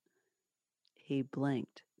 He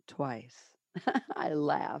blinked twice. I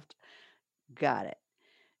laughed. Got it.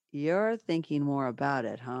 You're thinking more about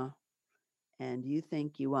it, huh? And you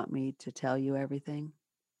think you want me to tell you everything?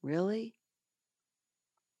 Really?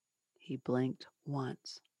 He blinked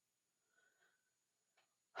once.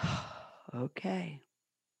 Okay.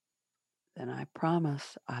 Then I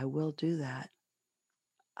promise I will do that.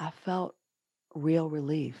 I felt real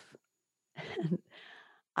relief.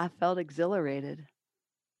 I felt exhilarated.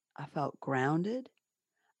 I felt grounded.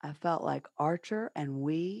 I felt like Archer and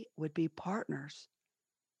we would be partners.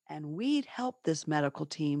 And we'd help this medical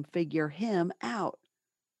team figure him out.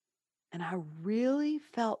 And I really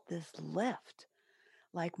felt this lift,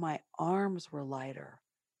 like my arms were lighter,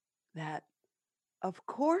 that of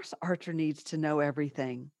course Archer needs to know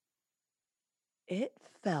everything. It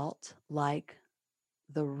felt like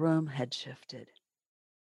the room had shifted.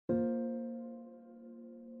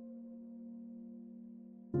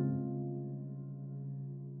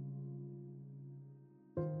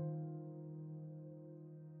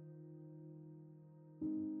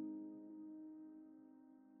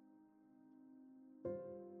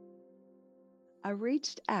 I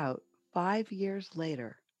reached out 5 years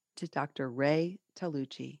later to Dr. Ray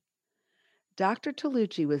Talucci. Dr.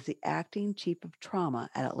 Talucci was the acting chief of trauma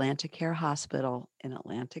at AtlantiCare Hospital in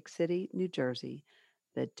Atlantic City, New Jersey,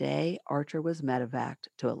 the day Archer was medevaced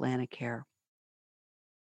to AtlantiCare.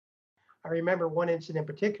 I remember one incident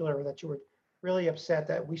in particular that you were really upset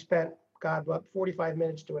that we spent, God, what, 45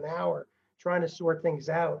 minutes to an hour trying to sort things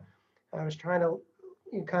out. I was trying to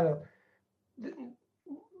kind of,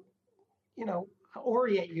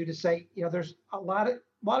 orient you to say, there's a lot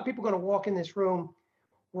of people going to walk in this room.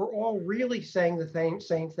 We're all really saying the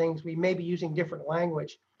same things. We may be using different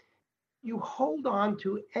language. You hold on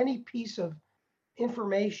to any piece of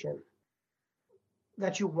information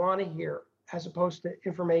that you want to hear, as opposed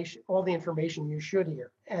to all the information you should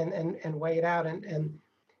hear, and weigh it out. And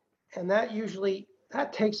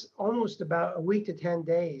that takes almost about a week to 10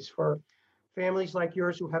 days for families like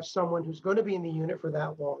yours who have someone who's going to be in the unit for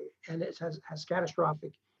that long and has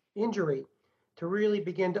catastrophic injury to really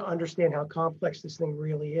begin to understand how complex this thing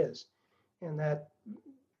really is. And that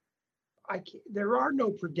there are no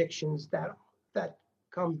predictions that that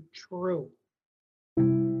come true.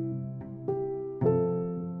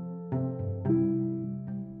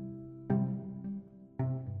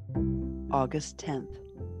 August 10th,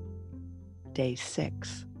 day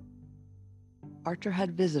 6. Archer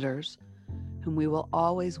had visitors whom we will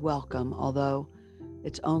always welcome, although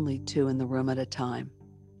it's only 2 in the room at a time.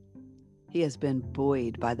 He has been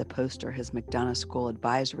buoyed by the poster his McDonough School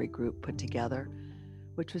Advisory Group put together,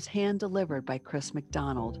 which was hand-delivered by Chris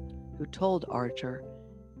McDonald, who told Archer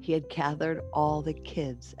he had gathered all the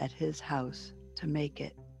kids at his house to make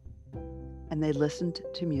it. And they listened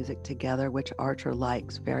to music together, which Archer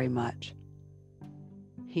likes very much.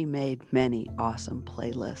 He made many awesome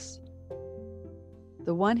playlists.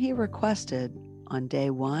 The one he requested on day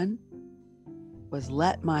 1 was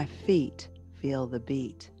Let My Feet Feel the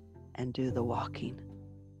Beat and Do the Walking.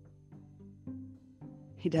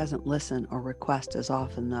 He doesn't listen or request as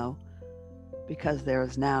often, though, because there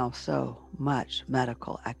is now so much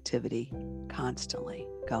medical activity constantly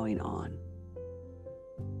going on.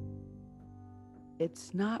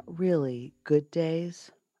 It's not really good days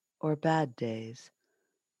or bad days,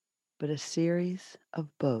 but a series of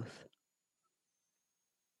both.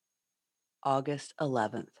 August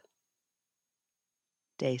 11th,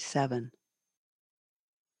 day 7.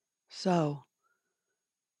 So,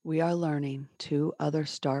 we are learning 2 other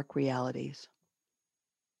stark realities.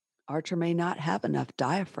 Archer may not have enough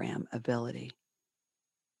diaphragm ability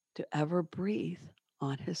to ever breathe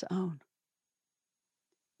on his own.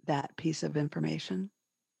 That piece of information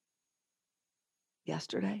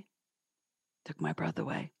yesterday took my breath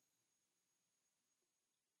away.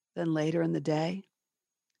 Then later in the day,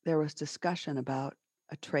 there was discussion about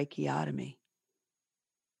a tracheotomy.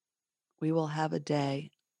 We will have a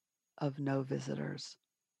day of no visitors.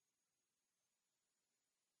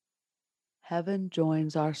 Heaven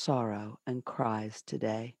joins our sorrow and cries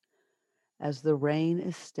today as the rain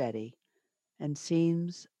is steady and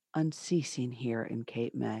seems unceasing here in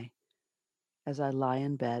Cape May as I lie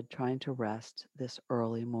in bed trying to rest this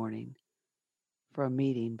early morning for a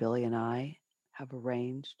meeting Billy and I have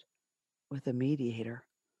arranged with a mediator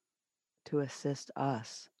to assist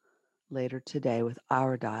us later today with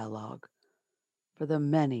our dialogue for the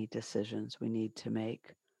many decisions we need to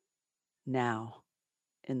make now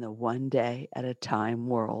in the one day at a time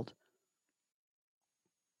world.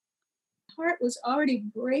 Heart was already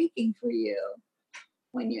breaking for you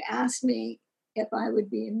when you asked me if I would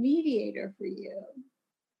be a mediator for you.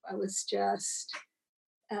 I was just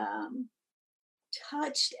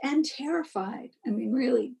touched and terrified. I mean,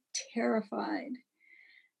 really terrified.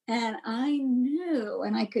 And I knew,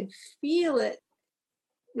 and I could feel it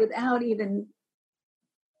without even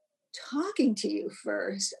talking to you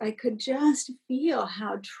first. I could just feel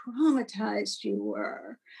how traumatized you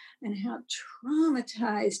were and how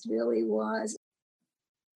traumatized Billy was.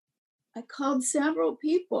 I called several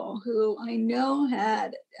people who I know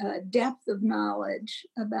had a depth of knowledge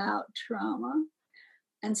about trauma.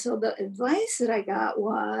 And so the advice that I got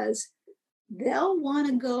was, they'll want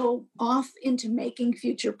to go off into making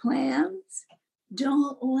future plans.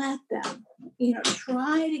 Don't let them,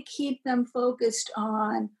 try to keep them focused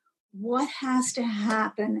on what has to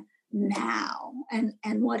happen now and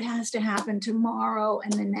what has to happen tomorrow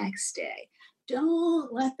and the next day.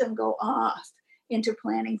 Don't let them go off into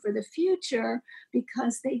planning for the future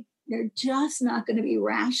because they're just not going to be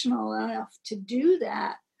rational enough to do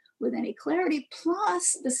that with any clarity.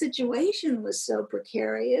 Plus, the situation was so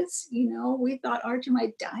precarious. We thought Archer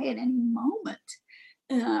might die at any moment.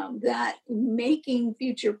 That making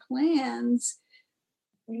future plans,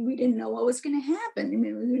 we didn't know what was going to happen. I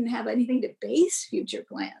mean, we didn't have anything to base future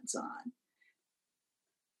plans on.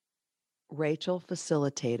 Rachel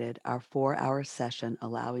facilitated our 4-hour session,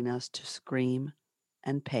 allowing us to scream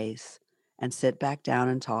and pace and sit back down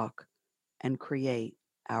and talk and create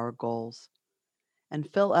our goals and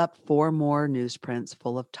fill up 4 more newsprints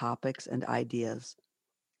full of topics and ideas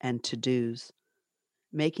and to-dos,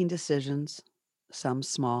 making decisions, some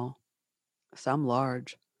small, some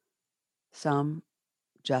large, some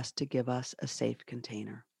just to give us a safe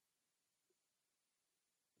container.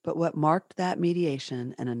 But what marked that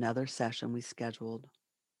mediation and another session we scheduled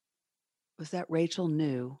was that Rachel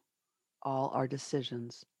knew all our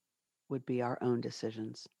decisions would be our own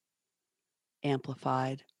decisions,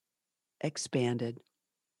 amplified, expanded,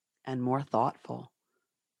 and more thoughtful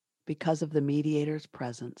because of the mediator's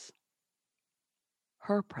presence,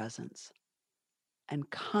 her presence, and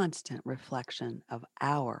constant reflection of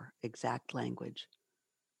our exact language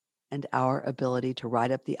and our ability to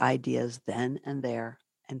write up the ideas then and there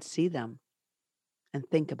and see them and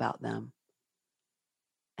think about them,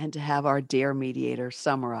 and to have our dear mediator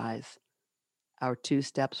summarize Our 2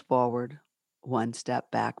 steps forward, 1 step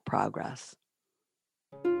back progress.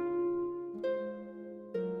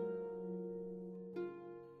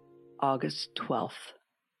 August 12th,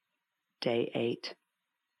 day 8.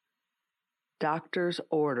 Doctor's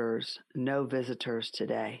orders, no visitors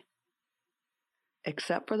today.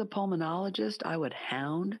 Except for the pulmonologist I would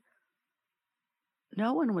hound,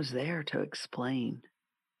 no one was there to explain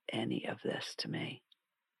any of this to me.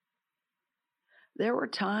 There were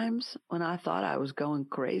times when I thought I was going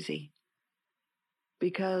crazy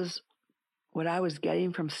because what I was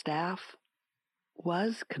getting from staff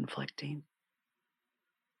was conflicting.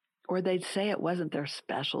 Or they'd say it wasn't their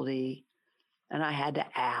specialty and I had to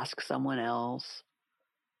ask someone else,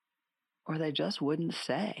 or they just wouldn't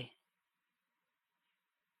say.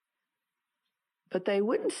 But they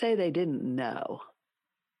wouldn't say they didn't know.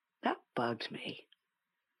 That bugged me.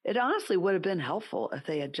 It honestly would have been helpful if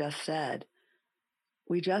they had just said,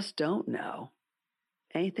 "We just don't know.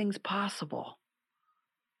 Anything's possible."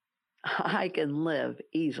 I can live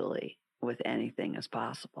easily with anything is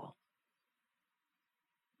possible.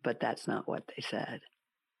 But that's not what they said.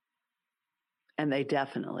 And they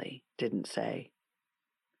definitely didn't say,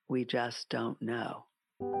 "We just don't know."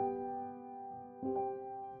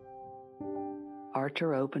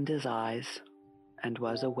 Archer opened his eyes and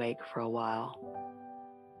was awake for a while.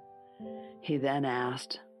 He then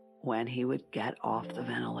asked when he would get off the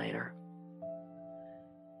ventilator.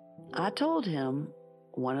 I told him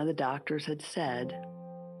one of the doctors had said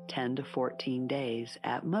 10 to 14 days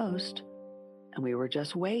at most, and we were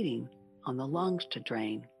just waiting on the lungs to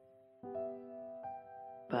drain.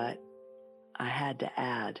 But I had to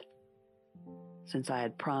add, since I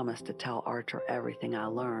had promised to tell Archer everything I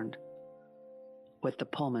learned, what the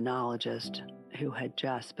pulmonologist who had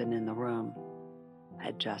just been in the room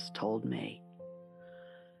had just told me.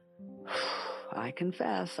 I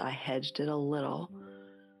confess I hedged it a little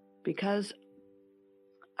because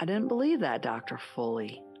I didn't believe that doctor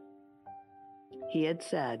fully. He had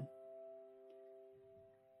said,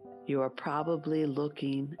 "You are probably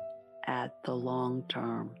looking at the long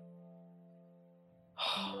term."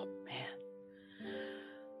 Oh, man.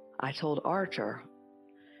 I told Archer,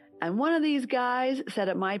 and one of these guys said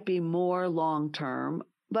it might be more long term,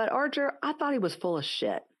 but Archer, I thought he was full of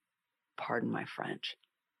shit. Pardon my French.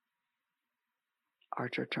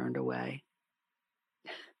 Archer turned away.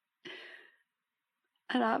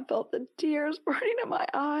 And I felt the tears burning in my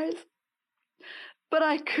eyes. But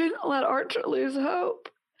I couldn't let Archer lose hope.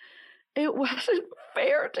 It wasn't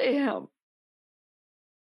fair to him.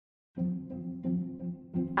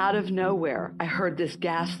 Out of nowhere, I heard this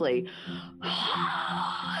ghastly,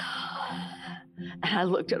 and I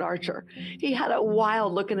looked at Archer. He had a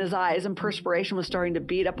wild look in his eyes, and perspiration was starting to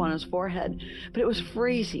bead up on his forehead, but it was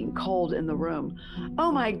freezing cold in the room.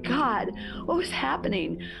 Oh my God, what was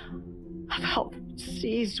happening? I felt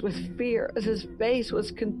seized with fear as his face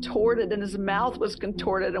was contorted and his mouth was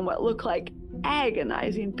contorted in what looked like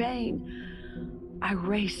agonizing pain. I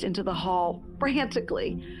raced into the hall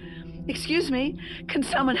frantically. "Excuse me, can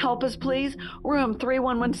someone help us, please? Room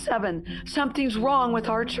 3117. Something's wrong with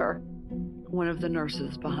Archer." One of the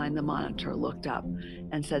nurses behind the monitor looked up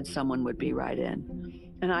and said someone would be right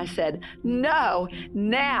in. And I said, "No,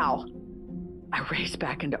 now." I raced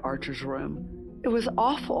back into Archer's room. It was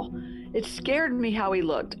awful. It scared me how he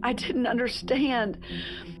looked. I didn't understand.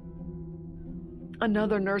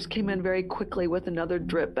 Another nurse came in very quickly with another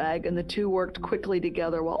drip bag, and the two worked quickly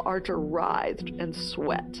together while Archer writhed and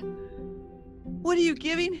sweat. "What are you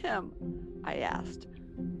giving him?" I asked.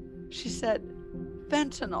 She said,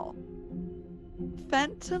 "Fentanyl."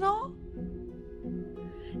 Fentanyl?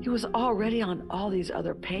 He was already on all these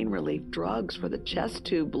other pain relief drugs for the chest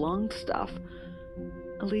tube lung stuff.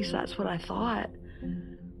 At least that's what I thought.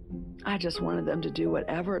 I just wanted them to do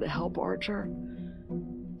whatever to help Archer.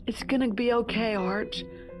 "It's gonna be okay, Arch.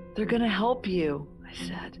 They're gonna help you," I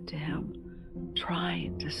said to him,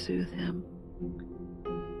 trying to soothe him.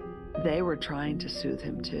 They were trying to soothe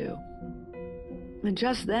him too. And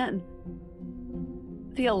just then,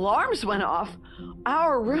 the alarms went off.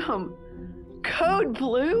 Our room. Code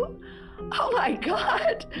blue? Oh my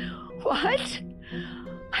God. What?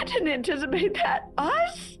 I didn't anticipate that.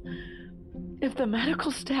 Us? If the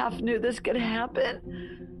medical staff knew this could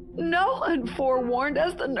happen, no one forewarned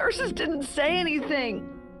us. The nurses didn't say anything.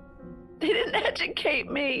 They didn't educate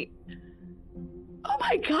me. Oh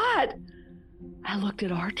my God. I looked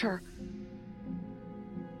at Archer,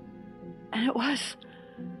 and it was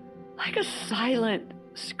like a silent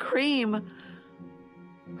scream.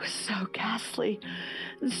 It was so ghastly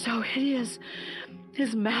and so hideous.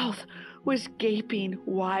 His mouth was gaping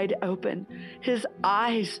wide open. His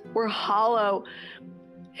eyes were hollow.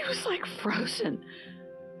 He was like frozen.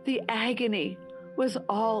 The agony was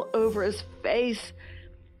all over his face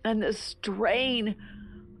and the strain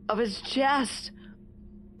of his chest.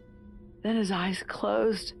 Then his eyes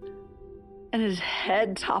closed and his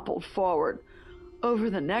head toppled forward over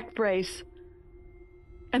the neck brace.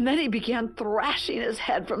 And then he began thrashing his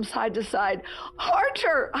head from side to side.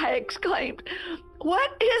 "Archer," I exclaimed,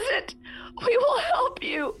 "what is it? We will help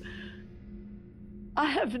you." I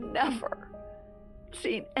have never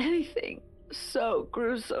seen anything so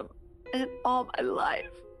gruesome in all my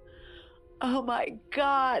life. Oh my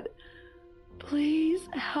God, please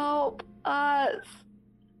help us.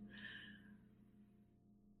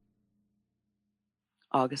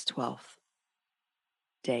 August 12th,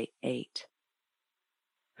 day 8.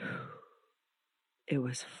 It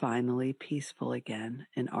was finally peaceful again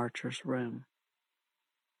in Archer's room.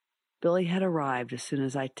 Billy had arrived as soon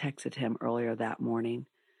as I texted him earlier that morning,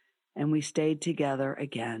 and we stayed together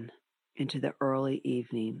again into the early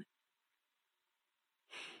evening.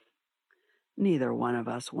 Neither one of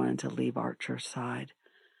us wanted to leave Archer's side,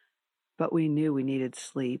 but we knew we needed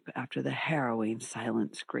sleep after the harrowing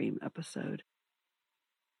Silent Scream episode.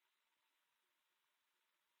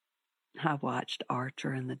 I watched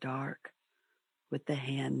Archer in the dark, with the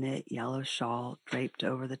hand-knit yellow shawl draped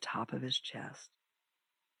over the top of his chest.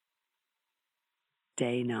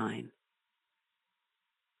 Day 9.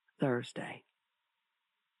 Thursday.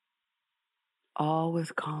 All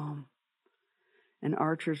was calm, and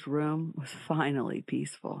Archer's room was finally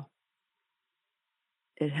peaceful.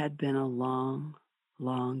 It had been a long,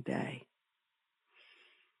 long day.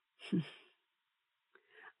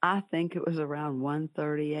 I think it was around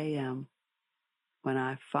 1:30 a.m. when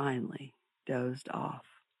I finally dozed off.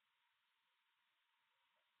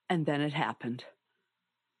 And then it happened.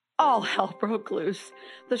 All hell broke loose.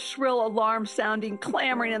 The shrill alarm sounding,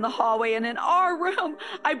 clamoring in the hallway, and in our room.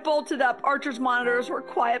 I bolted up. Archer's monitors were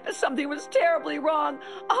quiet, but something was terribly wrong.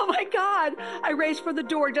 Oh my God! I raced for the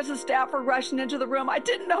door just as staff were rushing into the room. I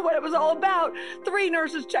didn't know what it was all about. 3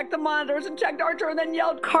 nurses checked the monitors and checked Archer and then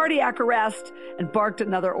yelled, "Cardiac arrest," and barked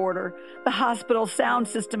another order. The hospital sound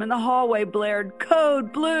system in the hallway blared,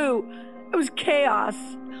 "Code Blue." It was chaos.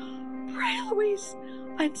 Pray, Louise.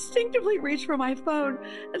 I instinctively reached for my phone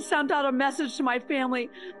and sent out a message to my family.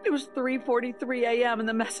 It was 3:43 a.m. and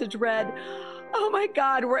the message read, "Oh my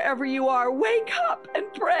God, wherever you are, wake up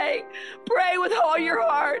and pray. Pray with all your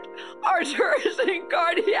heart. Archer is in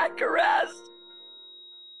cardiac arrest."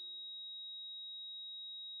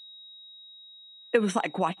 It was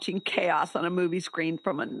like watching chaos on a movie screen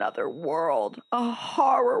from another world, a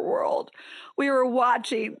horror world. We were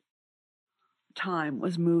watching. Time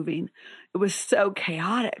was moving. It was so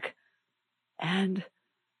chaotic and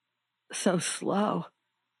so slow.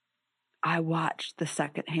 I watched the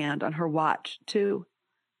second hand on her watch, too.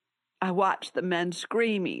 I watched the men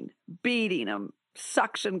screaming, beating him,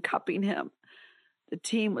 suction cupping him. The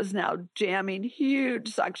team was now jamming huge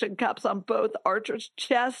suction cups on both Archer's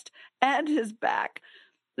chest and his back,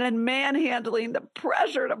 and manhandling the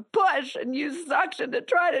pressure to push and use suction to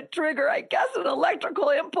try to trigger, I guess, an electrical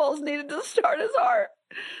impulse needed to start his heart.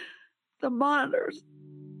 The monitors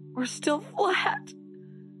were still flat.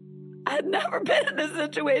 I had never been in a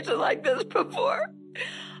situation like this before.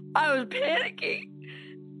 I was panicking,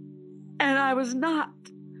 and I was not.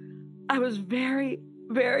 I was very,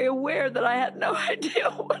 very aware that I had no idea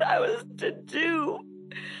what I was to do.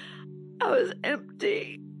 I was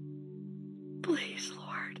empty. Please,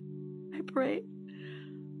 Lord, I prayed.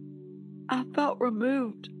 I felt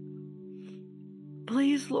removed.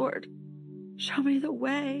 Please, Lord, show me the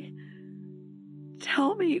way.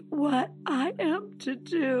 Tell me what I am to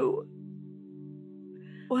do.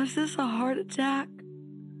 Was this a heart attack?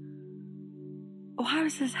 Why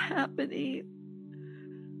was this happening?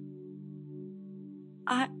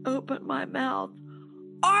 I opened my mouth.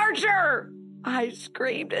 "Archer!" I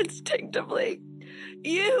screamed instinctively.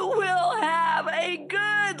 "You will have a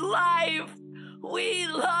good life. We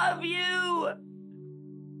love you."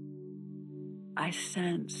 I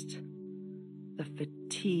sensed the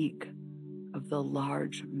fatigue of the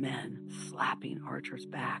large men slapping Archer's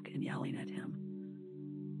back and yelling at him.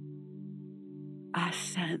 I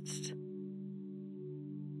sensed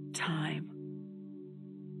time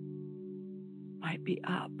might be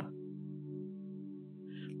up.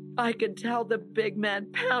 I could tell the big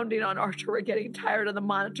men pounding on Archer were getting tired and the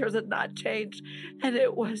monitors had not changed, and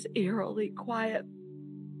it was eerily quiet.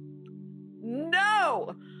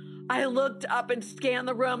 No! I looked up and scanned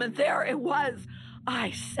the room, and there it was.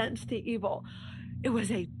 I sensed the evil. It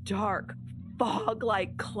was a dark,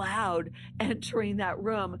 fog-like cloud entering that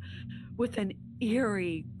room with an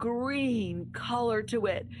eerie green color to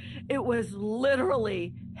it. It was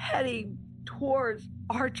literally heading towards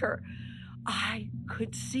Archer. I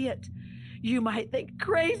could see it. You might think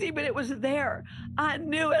crazy, but it was there. I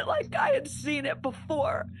knew it like I had seen it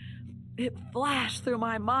before. It flashed through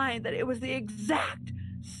my mind that it was the exact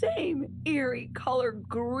same eerie color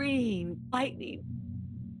green lightning.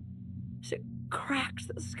 As it cracks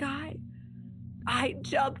the sky, I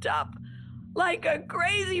jumped up like a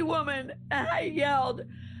crazy woman and I yelled,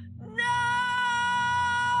 "No!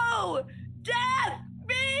 Death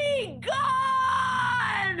be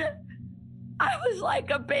gone!" I was like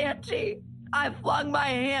a banshee. I flung my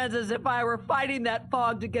hands as if I were fighting that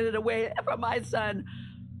fog to get it away from my son.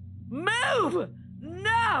 "Move!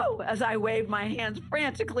 No!" As I waved my hands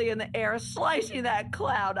frantically in the air, slicing that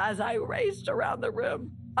cloud as I raced around the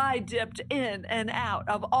room. I dipped in and out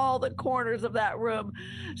of all the corners of that room,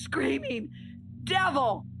 screaming,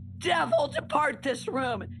 "Devil! Devil, depart this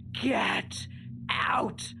room! Get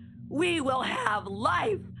out! We will have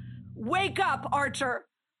life! Wake up, Archer!"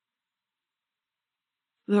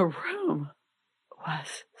 The room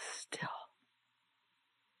was still.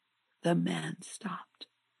 The men stopped.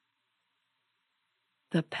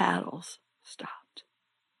 The paddles stopped.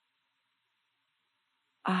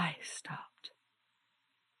 I stopped.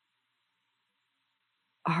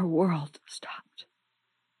 Our world stopped.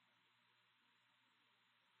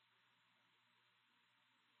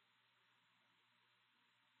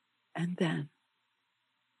 And then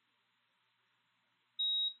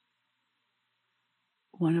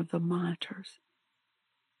one of the monitors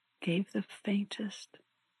gave the faintest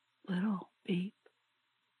little beep.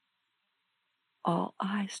 All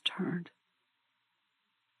eyes turned.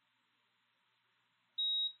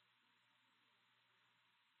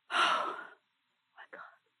 Oh my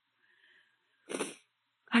God.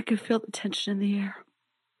 I could feel the tension in the air,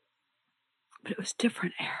 but it was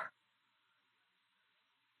different air.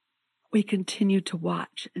 We continued to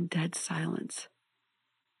watch in dead silence.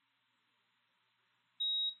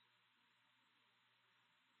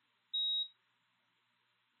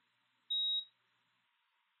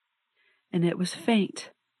 And it was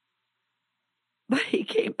faint, but he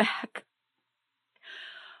came back.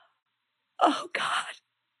 Oh God,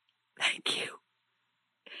 thank you.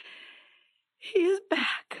 He is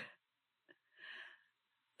back.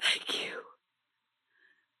 Thank you.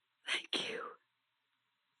 Thank you.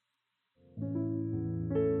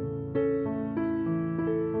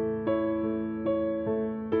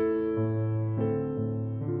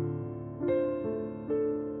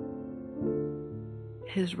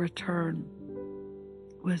 His return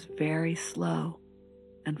was very slow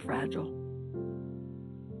and fragile,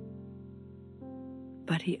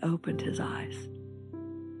 but he opened his eyes.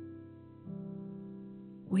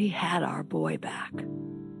 We had our boy back,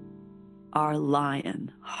 our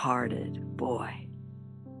lion-hearted boy.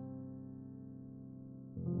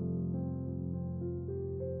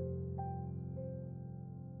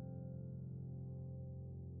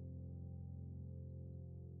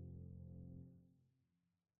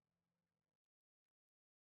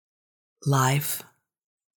 Life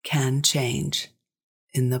can change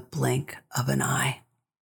in the blink of an eye.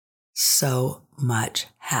 So much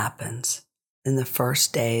happens in the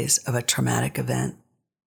first days of a traumatic event.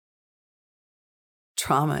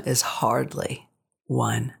 Trauma is hardly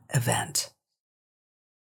one event.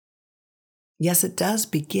 Yes, it does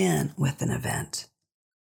begin with an event,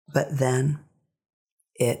 but then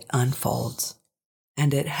it unfolds,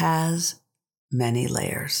 and it has many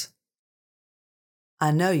layers. I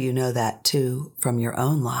know you know that too from your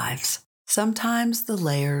own lives. Sometimes the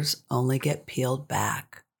layers only get peeled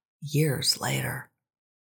back years later.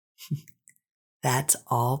 That's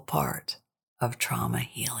all part of trauma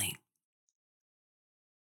healing.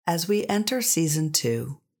 As we enter season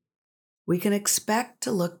 2, we can expect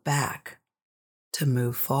to look back, to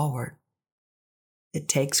move forward. It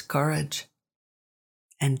takes courage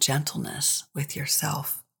and gentleness with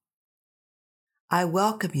yourself. I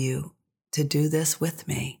welcome you to do this with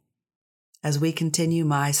me as we continue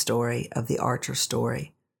my story of the Archer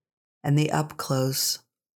story and the up-close,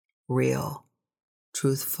 real,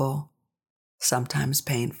 truthful, sometimes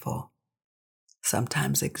painful,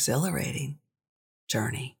 sometimes exhilarating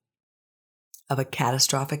journey of a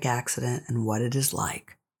catastrophic accident and what it is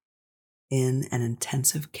like in an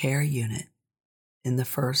intensive care unit in the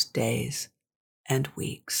first days and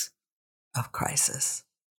weeks of crisis.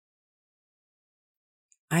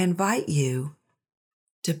 I invite you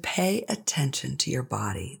to pay attention to your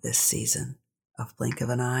body this season of Blink of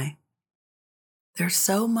an Eye. There's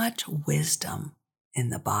so much wisdom in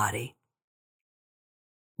the body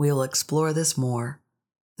We will explore this more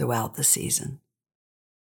throughout the season.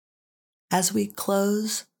 As we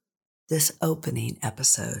close this opening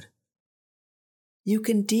episode, you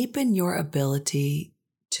can deepen your ability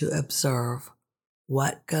to observe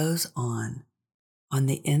what goes on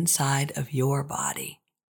the inside of your body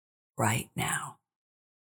right now.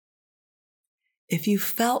 If you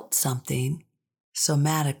felt something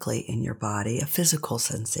somatically in your body, a physical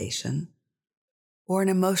sensation, or an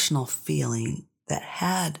emotional feeling that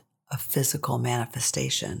had a physical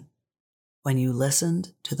manifestation when you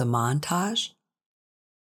listened to the montage,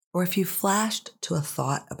 or if you flashed to a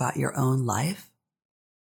thought about your own life,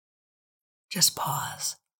 just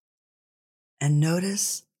pause and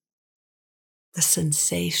notice the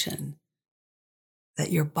sensation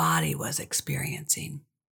that your body was experiencing.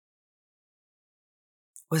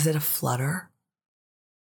 Was it a flutter,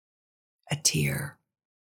 a tear,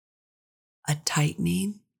 a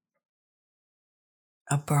tightening,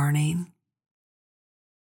 a burning,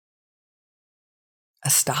 a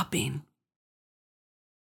stopping?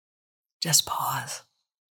 Just pause.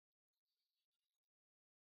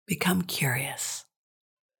 Become curious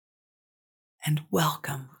and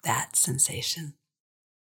welcome that sensation.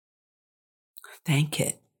 Thank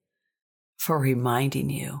it for reminding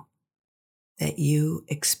you that you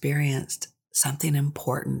experienced something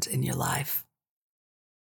important in your life.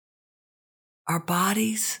 Our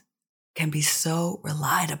bodies can be so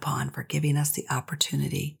relied upon for giving us the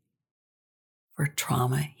opportunity for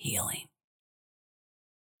trauma healing.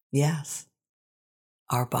 Yes,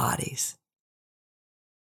 our bodies.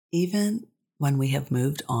 Even when we have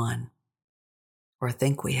moved on or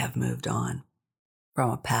think we have moved on from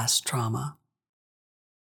a past trauma,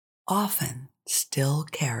 often still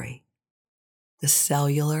carry the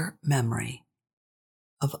cellular memory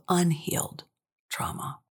of unhealed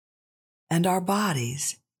trauma. And our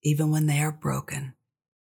bodies, even when they are broken,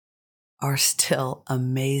 are still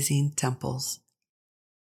amazing temples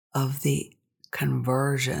of the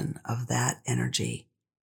conversion of that energy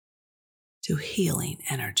to healing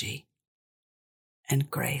energy and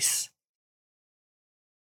grace.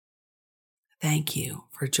 Thank you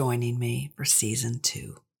for joining me for Season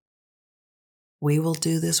 2. We will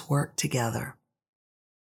do this work together.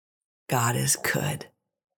 God is good.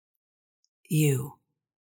 You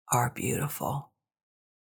are beautiful.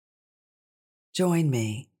 Join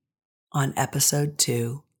me on Episode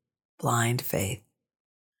 2, Blind Faith,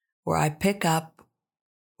 where I pick up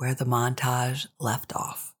where the montage left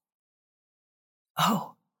off.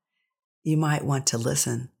 Oh, you might want to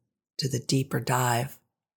listen to the deeper dive.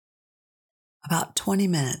 About 20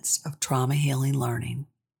 minutes of Trauma Healing Learning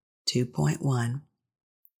 2.1,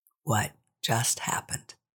 What Just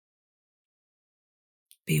Happened.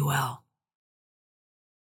 Be well.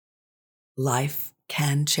 Life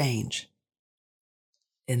can change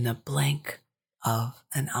in the blink of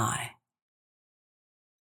an eye.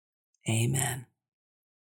 Amen.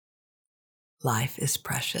 Life is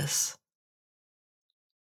precious.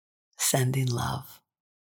 Sending love.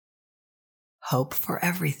 Hope for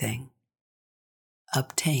everything.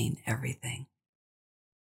 Obtain everything.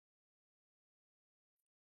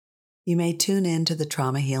 You may tune in to the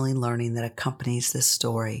trauma healing learning that accompanies this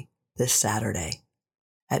story this Saturday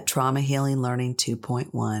at Trauma Healing Learning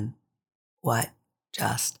 2.1, What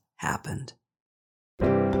Just Happened.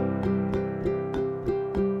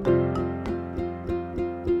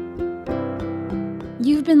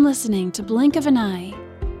 You've been listening to Blink of an Eye.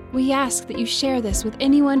 We ask that you share this with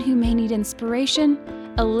anyone who may need inspiration,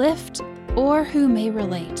 a lift, or who may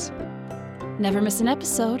relate. Never miss an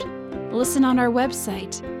episode. Listen on our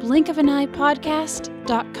website,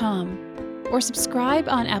 blinkofaneyepodcast.com, or subscribe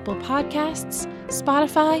on Apple Podcasts,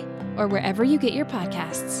 Spotify, or wherever you get your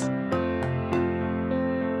podcasts.